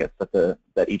learning targets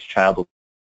that each child will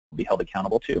be held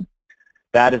accountable to.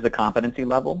 That is the competency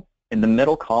level. In the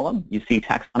middle column, you see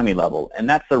taxonomy level, and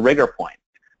that's the rigor point.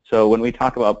 So when we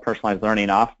talk about personalized learning,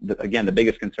 again, the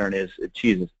biggest concern is,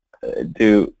 Jesus,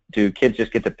 do kids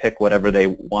just get to pick whatever they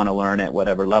want to learn at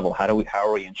whatever level? How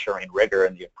are we ensuring rigor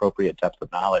and the appropriate depth of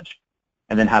knowledge?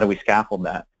 And then how do we scaffold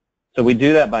that? So we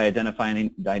do that by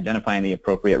identifying the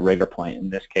appropriate rigor point. In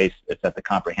this case, it's at the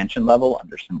comprehension level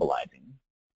under symbolizing.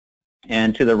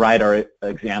 And to the right are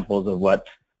examples of what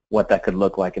that could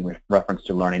look like in reference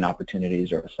to learning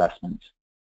opportunities or assessments.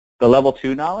 The level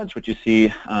 2 knowledge, which you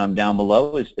see down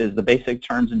below, is the basic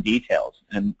terms and details.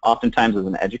 And oftentimes as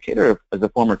an educator, as a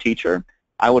former teacher,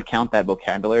 I would count that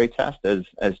vocabulary test as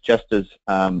just as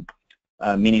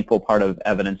a meaningful part of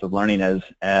evidence of learning as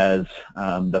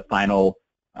the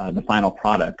final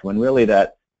product, when really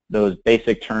those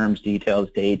basic terms, details,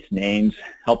 dates, names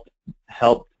help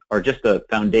are just the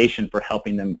foundation for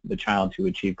helping the child to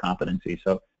achieve competency.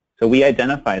 So we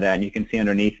identify that, and you can see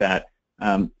underneath that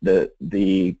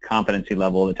the competency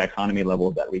level, the taxonomy level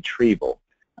of that retrieval.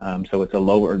 So it's a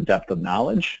lower depth of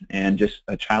knowledge, and just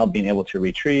a child being able to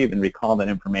retrieve and recall that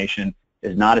information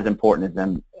is not as important as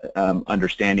them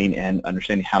understanding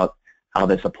how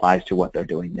this applies to what they're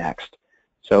doing next.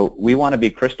 So we want to be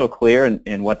crystal clear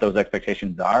in what those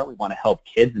expectations are. We want to help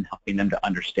kids in helping them to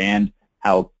understand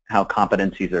how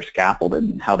competencies are scaffolded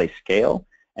and how they scale.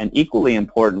 And equally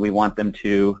important, we want them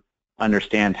to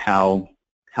understand how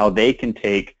they can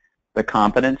take the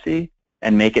competency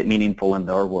and make it meaningful in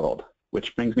their world,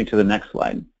 which brings me to the next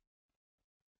slide.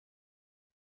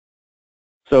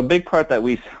 So a big part that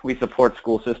we support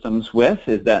school systems with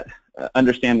is that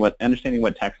understanding what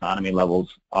taxonomy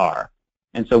levels are.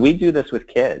 And so we do this with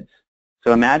kids.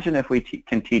 So imagine if we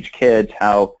can teach kids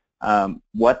how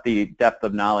what the depth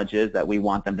of knowledge is that we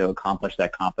want them to accomplish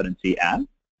that competency at,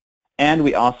 and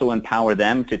we also empower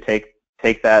them to take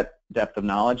that depth of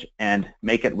knowledge and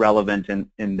make it relevant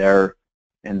in their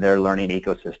learning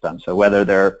ecosystem. So whether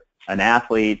they're an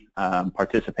athlete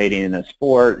participating in a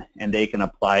sport and they can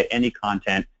apply any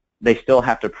content, they still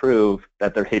have to prove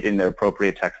that they're hitting their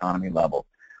appropriate taxonomy level.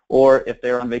 Or if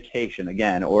they're on vacation,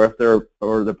 again, or if they're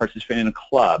participating in a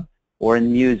club or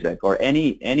in music or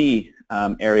any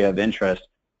area of interest,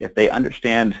 if they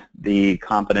understand the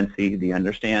competency, they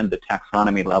understand the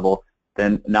taxonomy level,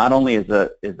 then not only is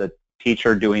the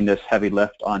teacher doing this heavy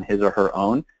lift on his or her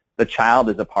own, the child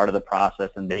is a part of the process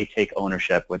and they take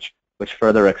ownership, which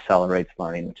further accelerates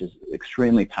learning, which is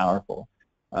extremely powerful.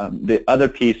 The other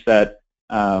piece that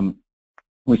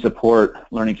we support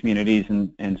learning communities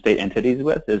and state entities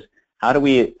with is how do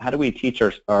we teach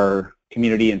our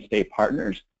community and state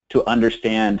partners to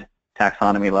understand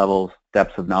taxonomy levels,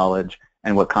 depths of knowledge,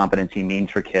 and what competency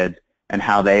means for kids, and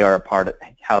how they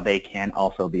can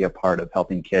also be a part of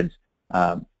helping kids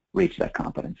reach that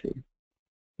competency.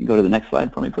 You go to the next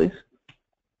slide for me, please.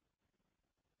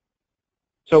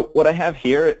 So what I have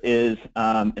here is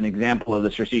an example of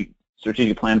the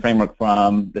strategic plan framework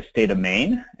from the state of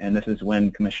Maine, and this is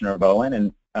when Commissioner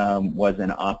Bowen was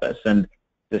in office, and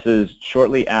this is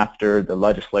shortly after the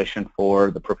legislation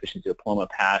for the proficiency diploma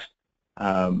passed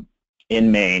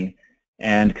in Maine.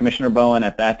 And Commissioner Bowen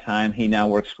at that time, he now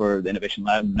works for the Innovation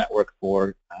Lab Network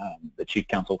for the Chief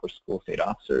Counsel for School State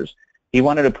Officers. He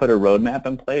wanted to put a roadmap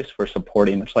in place for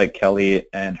supporting, much like Kelly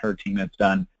and her team has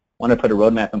done, wanted to put a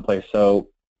roadmap in place so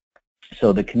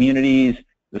the communities,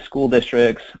 the school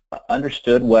districts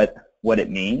understood what it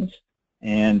means,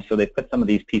 and so they put some of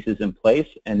these pieces in place.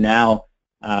 And now,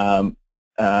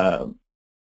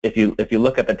 if you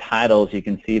look at the titles, you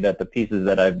can see that the pieces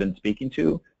that I've been speaking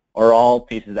to are all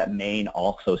pieces that Maine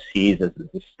also sees as a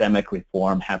systemic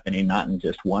reform happening not in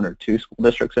just one or two school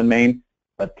districts in Maine,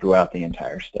 but throughout the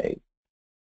entire state.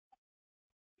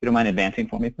 If you don't mind advancing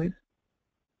for me, please.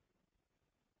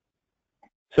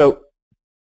 So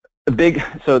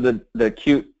the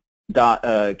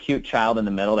cute child in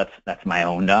the middle, that's my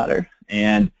own daughter,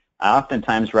 and I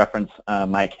oftentimes reference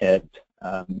my kids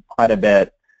quite a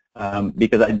bit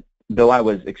because though I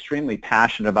was extremely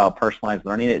passionate about personalized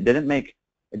learning, it didn't make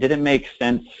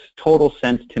total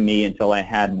sense to me until I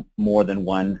had more than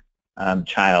one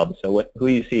child. So who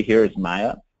you see here is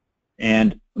Maya,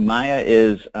 and Maya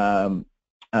is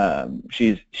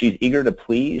she's eager to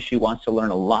please. She wants to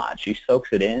learn a lot. She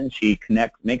soaks it in. She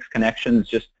makes connections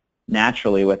just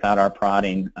naturally without our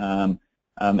prodding, and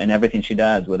everything she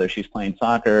does, whether she's playing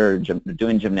soccer,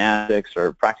 doing gymnastics,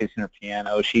 or practicing her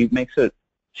piano, she makes it.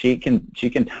 She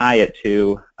can tie it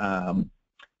to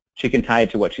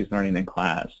what she's learning in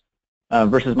class.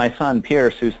 Versus my son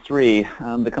Pierce, who's 3,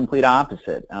 the complete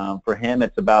opposite. For him,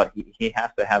 it's about he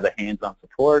has to have the hands-on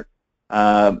support.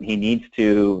 He needs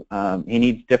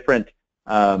different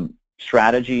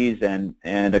strategies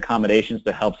and accommodations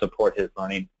to help support his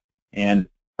learning. And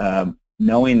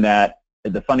knowing that,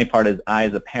 the funny part is, I,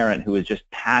 as a parent who is just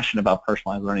passionate about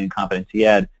personalized learning and competency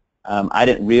ed, I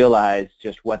didn't realize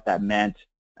just what that meant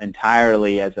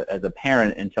entirely as a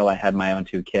parent until I had my own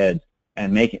 2 kids.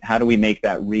 And how do we make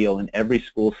that real in every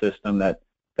school system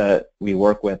that we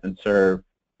work with and serve,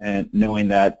 and knowing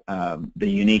that the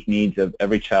unique needs of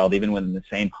every child, even within the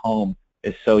same home,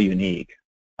 is so unique.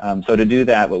 So to do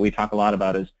that, what we talk a lot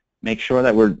about is make sure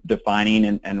that we're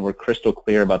defining and we're crystal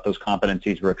clear about those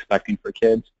competencies we're expecting for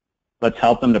kids. Let's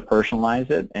help them to personalize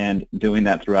it, and doing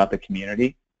that throughout the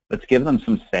community. Let's give them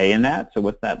some say in that. So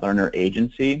with that learner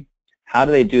agency, how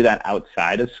do they do that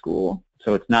outside of school?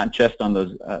 So it's not just on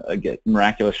those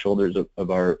miraculous shoulders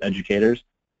of our educators.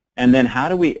 And then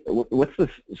what's the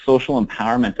social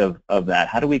empowerment of that?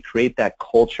 How do we create that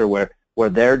culture where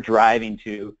they're driving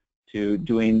to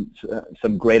doing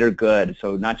some greater good?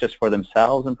 So not just for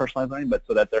themselves in personalized learning, but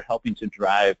so that they're helping to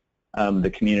drive the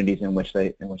communities in which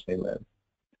they live.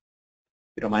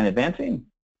 you don't mind advancing.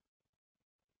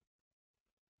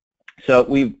 So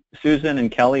Susan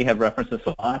and Kelly have referenced this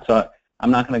a lot, so I'm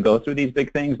not going to go through these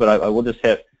big things, but I will just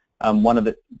hit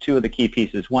two of the key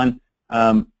pieces. One,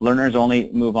 learners only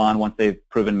move on once they've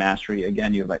proven mastery.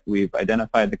 Again, we've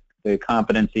identified the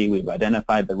competency, we've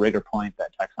identified the rigor point, that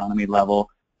taxonomy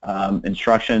level.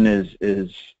 Instruction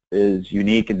is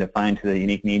unique and defined to the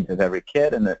unique needs of every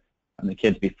kid and the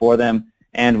kids before them.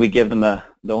 And we give them the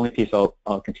only piece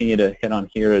I'll continue to hit on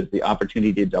here is the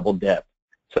opportunity to double dip.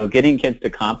 So getting kids to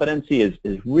competency is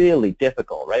really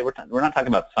difficult, right? We're not talking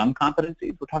about some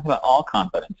competencies, we're talking about all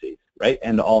competencies, right?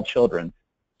 And all children.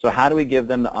 So how do we give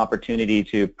them the opportunity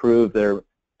to prove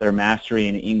their mastery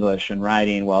in English and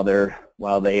writing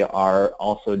while they are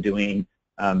also doing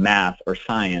math or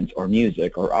science or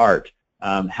music or art?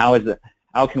 How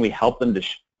can we help them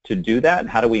to do that?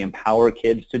 How do we empower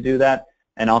kids to do that?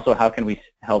 And also, how can we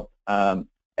help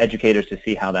educators to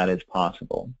see how that is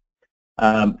possible?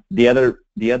 The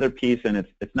other piece, and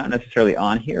it's not necessarily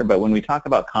on here, but when we talk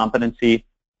about competency,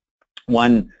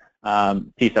 one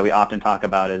piece that we often talk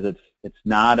about is it's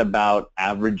not about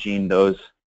averaging those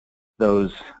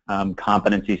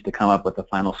competencies to come up with the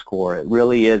final score. It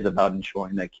really is about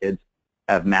ensuring that kids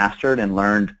have mastered and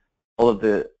learned all of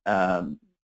those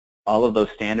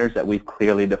standards that we've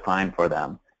clearly defined for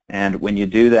them. And when you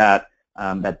do that,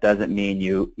 that doesn't mean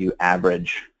you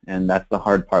average. And that's the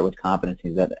hard part with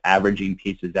competencies, that averaging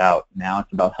pieces out. Now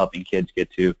it's about helping kids get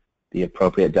to the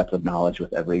appropriate depth of knowledge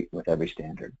with every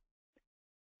standard.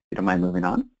 If you don't mind moving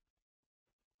on.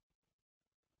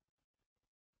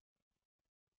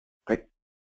 Great.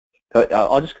 So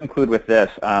I'll just conclude with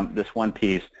this one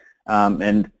piece.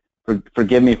 And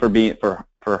forgive me for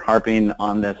harping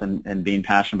on this and being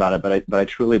passionate about it, but I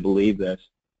truly believe this.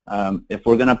 If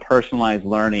we're going to personalize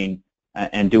learning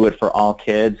and do it for all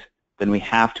kids, then we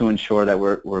have to ensure that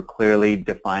we're clearly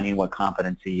defining what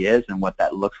competency is and what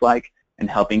that looks like and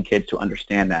helping kids to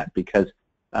understand that. Because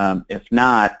if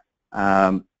not,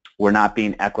 we're not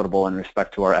being equitable in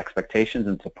respect to our expectations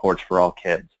and supports for all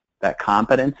kids. That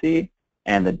competency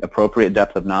and the appropriate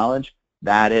depth of knowledge,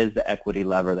 that is the equity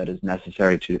lever that is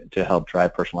necessary to help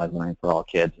drive personalized learning for all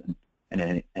kids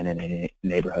in any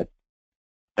neighborhood.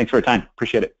 Thanks for your time.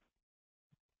 Appreciate it.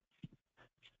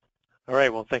 All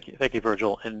right. Well, thank you,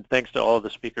 Virgil, and thanks to all of the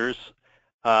speakers.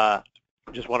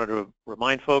 Just wanted to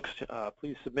remind folks,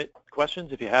 please submit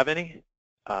questions if you have any.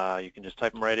 You can just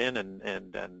type them right in,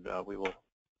 and we will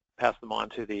pass them on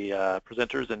to the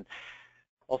presenters. And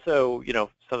also, some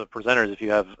of the presenters, if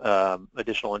you have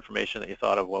additional information that you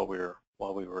thought of while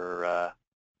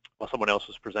someone else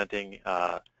was presenting,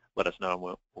 let us know, and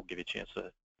we'll give you a chance to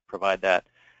provide that.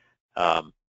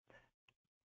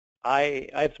 I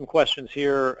have some questions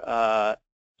here.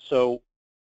 So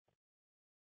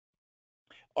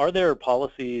are there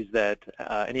policies that,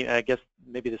 I guess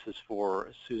maybe this is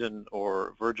for Susan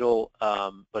or Virgil,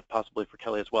 but possibly for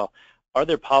Kelly as well, are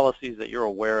there policies that you're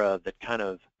aware of that kind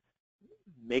of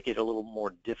make it a little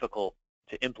more difficult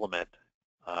to implement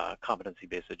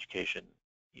competency-based education,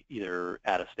 either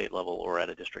at a state level or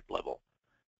at a district level?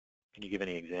 Can you give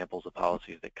any examples of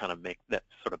policies that kind of make that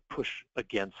sort of push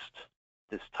against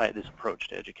this approach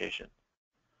to education?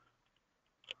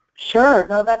 Sure.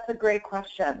 No, that's a great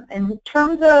question. In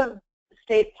terms of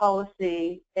state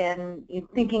policy and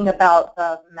thinking about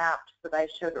the maps that I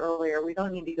showed earlier, we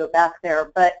don't need to go back there,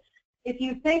 but if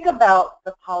you think about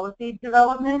the policy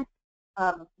development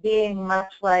being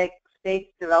much like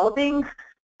states developing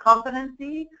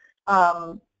competency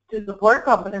to support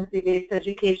competency-based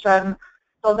education,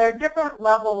 so there are different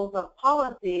levels of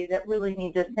policy that really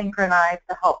need to synchronize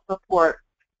to help support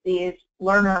these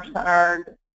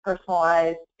learner-centered,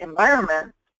 personalized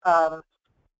environments where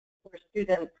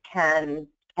students can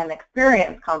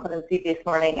experience competency-based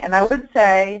learning. And I would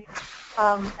say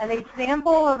an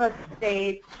example of a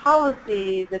state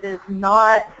policy that is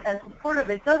not as supportive,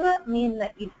 it doesn't mean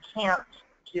that you can't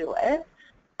do it,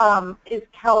 is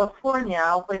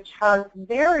California, which has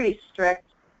very strict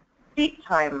seat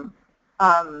time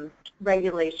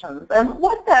regulations. And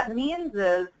what that means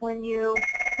is when you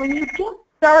get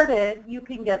started, you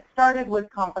can get started with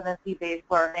competency-based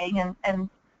learning, and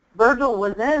Virgil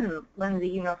was in Lindsay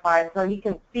Unified, so he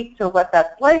can speak to what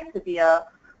that's like to be a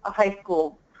high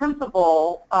school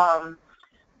principal.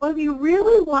 But if you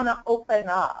really want to open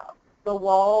up the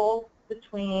walls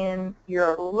between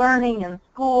your learning in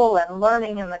school and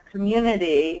learning in the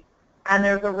community, and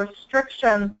there's a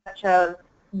restriction such as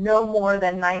no more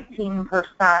than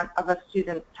 19% of a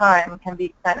student's time can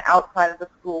be spent outside of the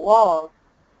school walls,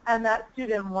 and that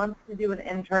student wants to do an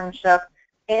internship,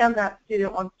 and that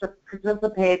student wants to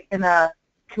participate in a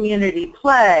community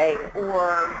play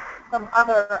or some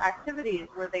other activities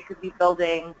where they could be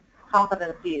building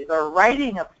competencies or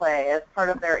writing a play as part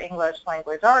of their English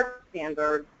language arts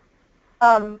standards,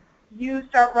 you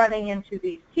start running into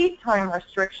these seat time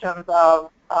restrictions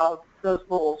of those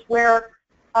rules, where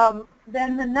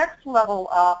then the next level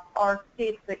up are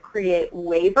states that create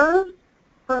waivers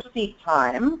for seat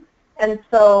time. And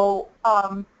so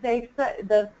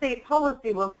the state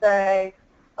policy will say,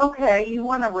 okay, you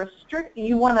want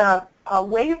a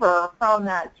waiver from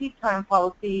that seat time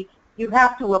policy, you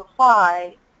have to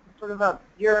apply sort of a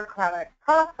bureaucratic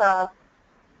process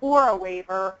for a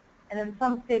waiver. And in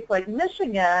some states like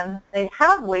Michigan, they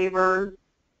have waivers,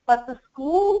 but the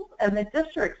schools and the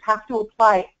districts have to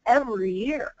apply every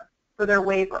year for their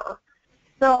waiver.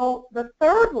 So the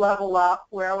third level up,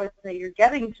 where I would say you're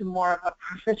getting to more of a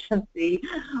proficiency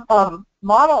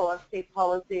model of state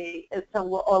policy, is to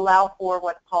allow for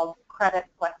what's called credit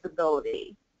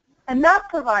flexibility. And that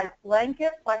provides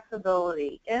blanket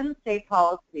flexibility in state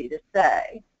policy to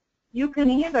say, you can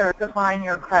either define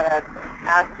your credits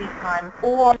as seat time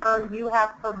or you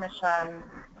have permission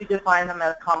to define them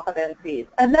as competencies.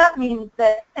 And that means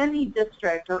that any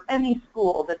district or any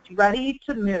school that's ready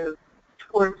to move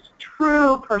towards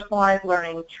true personalized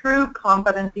learning, true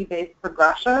competency-based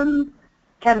progression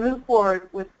can move forward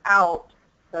without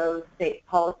those state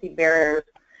policy barriers.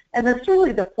 And that's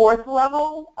really the fourth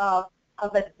level of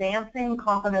advancing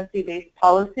competency-based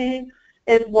policy,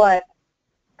 is what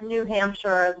New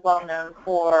Hampshire is well known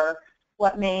for,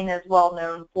 what Maine is well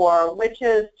known for, which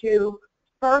is to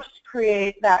first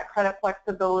create that credit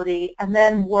flexibility and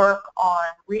then work on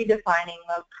redefining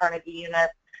those Carnegie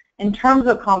units in terms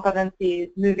of competencies,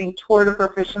 moving toward a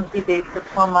proficiency-based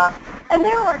diploma. And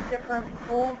there are different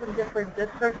schools and different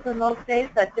districts in those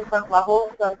states at different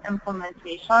levels of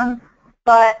implementation.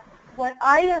 But what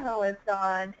Idaho has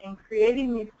done in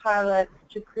creating these pilots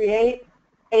to create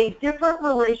a different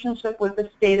relationship with the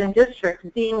state and districts,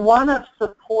 being one of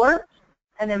support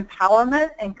and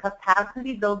empowerment and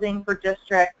capacity building for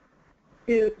districts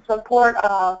to support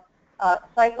a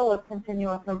cycle of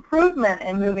continuous improvement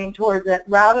and moving towards it,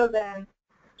 rather than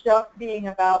just being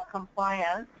about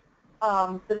compliance,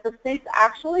 that the state's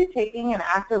actually taking an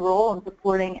active role in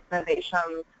supporting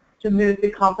innovation to move to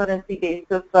competency-based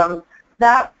systems.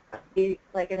 That is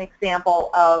like an example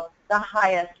of the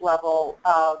highest level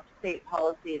of state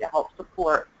policy to help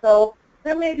support. So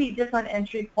there may be different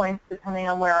entry points depending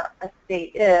on where a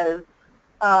state is,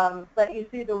 but you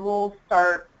see the rules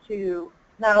start to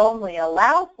not only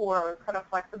allow for kind of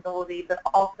flexibility, but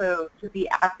also to be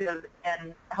active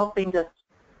in helping to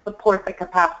support the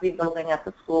capacity building at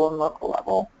the school and local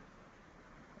level.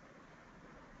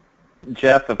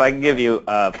 Jeff, if I can give you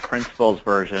a principles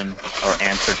version or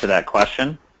answer to that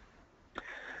question.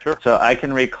 Sure. So I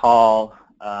can recall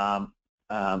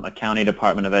a county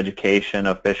Department of Education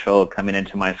official coming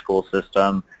into my school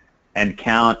system and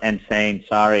saying,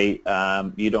 sorry,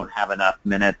 you don't have enough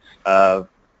minutes of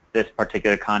this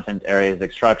particular content area's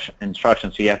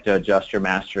instruction, so you have to adjust your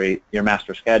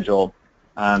master schedule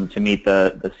to meet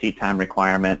the seat time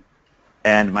requirement.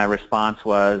 And my response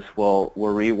was, well,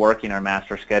 we're reworking our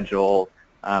master schedule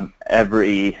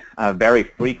very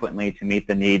frequently to meet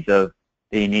the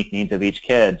unique needs of each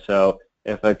kid. So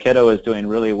if a kiddo is doing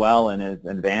really well and is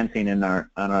advancing on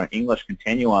our English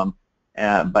continuum,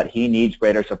 but he needs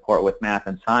greater support with math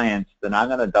and science, then I'm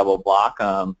going to double block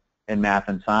him in math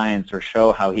and science, or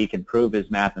show how he can prove his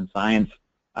math and science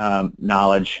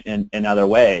knowledge in other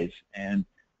ways. And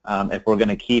if we're going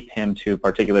to keep him to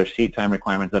particular seat time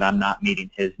requirements, that I'm not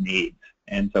meeting his needs.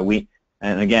 And so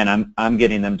and again, I'm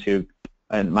getting them to,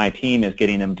 and my team is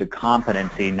getting them to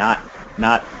competency, not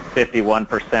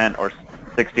 51% or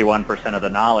 61% of the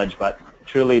knowledge, but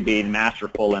truly being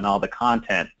masterful in all the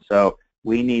content. So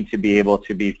we need to be able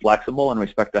to be flexible in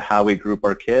respect to how we group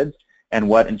our kids and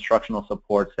what instructional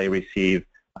supports they receive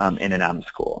in and out of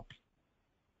school.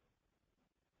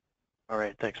 All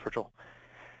right, thanks, Virgil.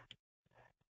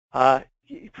 I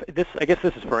guess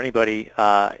this is for anybody.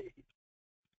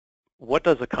 What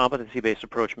does a competency-based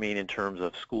approach mean in terms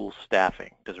of school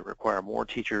staffing? Does it require more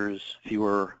teachers,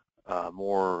 fewer,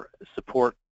 more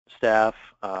support staff,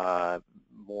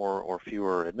 more or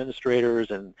fewer administrators?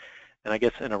 And I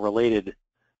guess in a related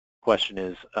question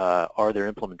is, are there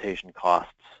implementation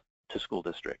costs to school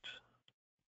districts?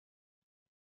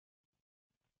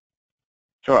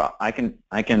 Sure, I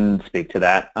can speak to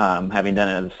that, having done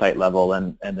it at the site level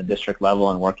and the district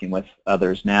level and working with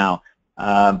others now.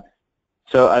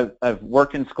 So I've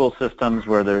worked in school systems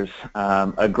where there's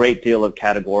a great deal of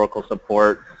categorical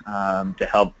support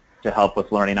to help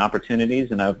with learning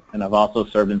opportunities, and I've also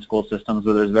served in school systems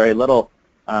where there's very little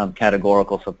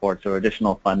categorical supports or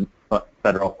additional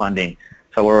federal funding.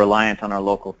 So we're reliant on our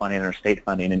local funding or state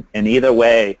funding. And either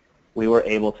way, we were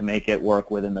able to make it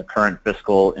work within the current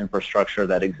fiscal infrastructure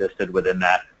that existed within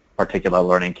that particular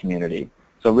learning community.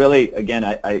 So really, again,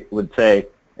 I would say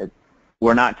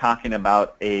we're not talking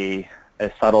about a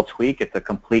subtle tweak. It's a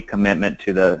complete commitment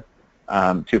to the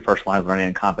to personalized learning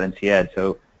and competency ed.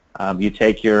 So you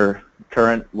take your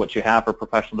current, what you have for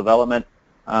professional development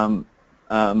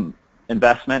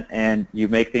investment, and you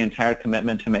make the entire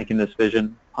commitment to making this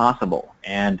vision possible.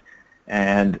 And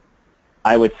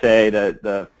I would say that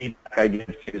the feedback I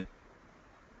give to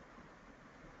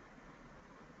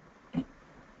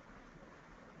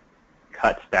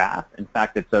cut staff. In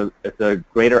fact, it's a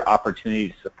greater opportunity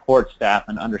to support staff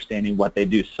in understanding what they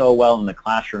do so well in the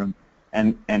classroom,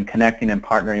 and connecting and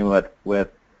partnering with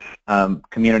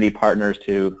community partners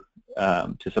to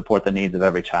support the needs of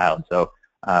every child. So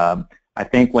I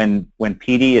think when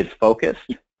PD is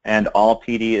focused and all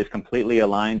PD is completely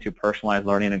aligned to personalized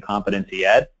learning and competency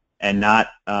ed, and not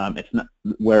it's not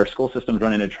where school systems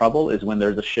run into trouble is when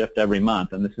there's a shift every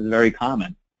month, and this is very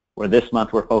common, where this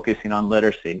month we're focusing on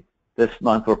literacy, this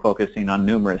month we're focusing on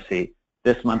numeracy,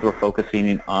 this month we're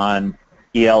focusing on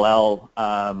ELL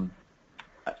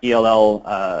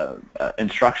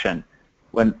instruction,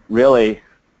 when really,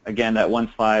 again, that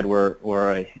one slide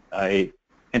where I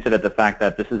hinted at the fact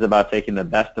that this is about taking the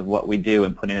best of what we do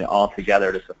and putting it all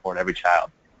together to support every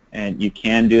child. And you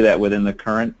can do that within the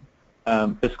current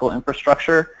fiscal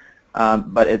infrastructure,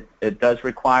 but it does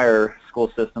require school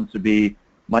systems to be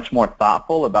much more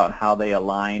thoughtful about how they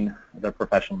align their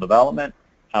professional development,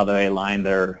 how they align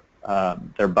their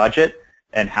budget,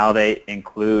 and how they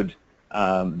include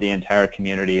the entire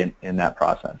community in that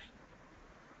process.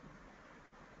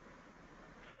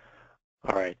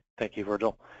 All right, thank you,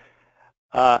 Virgil.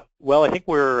 Well, I think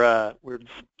we're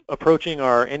approaching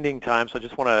our ending time, so I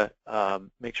just want to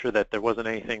make sure that there wasn't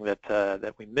anything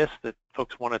that we missed that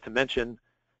folks wanted to mention.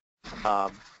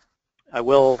 I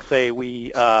will say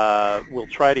we will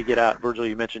try to get out. Virgil,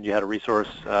 you mentioned you had a resource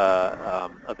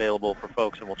available for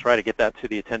folks, and we'll try to get that to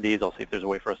the attendees. I'll see if there's a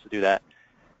way for us to do that.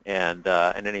 And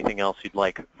anything else you'd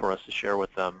like for us to share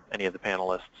with any of the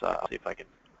panelists, I'll see if I can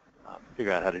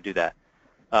figure out how to do that.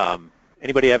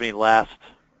 Anybody have any last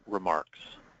remarks?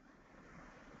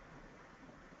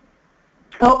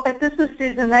 Oh, this is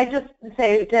Susan. I just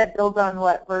say to build on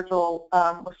what Virgil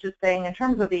was just saying in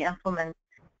terms of the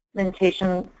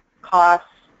implementation costs,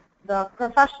 the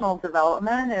professional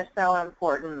development is so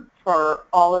important for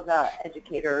all of the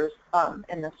educators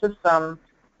in the system,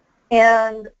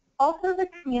 and also the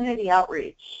community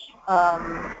outreach.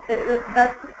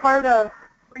 That's part of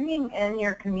bringing in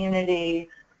your community,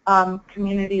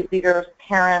 community leaders,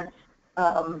 parents,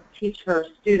 teachers,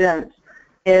 students,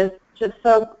 is just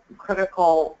so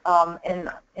critical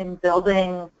in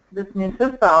building this new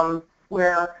system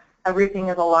where everything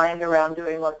is aligned around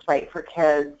doing what's right for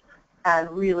kids and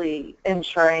really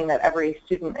ensuring that every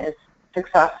student is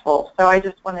successful. So I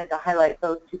just wanted to highlight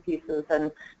those two pieces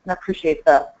and appreciate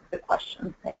the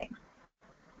question. Thanks.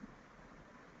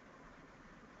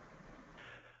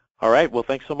 All right. Well,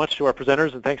 thanks so much to our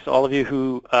presenters, and thanks to all of you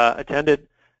who attended.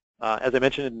 As I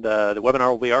mentioned, the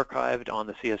webinar will be archived on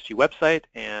the CSG website,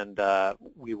 and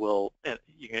we will.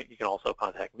 You can also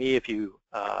contact me if you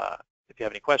have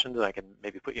any questions, and I can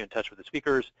maybe put you in touch with the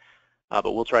speakers.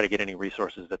 But we'll try to get any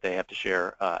resources that they have to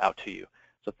share out to you.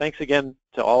 So thanks again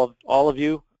to all of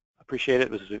you. Appreciate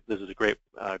it. This is a great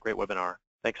webinar.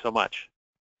 Thanks so much.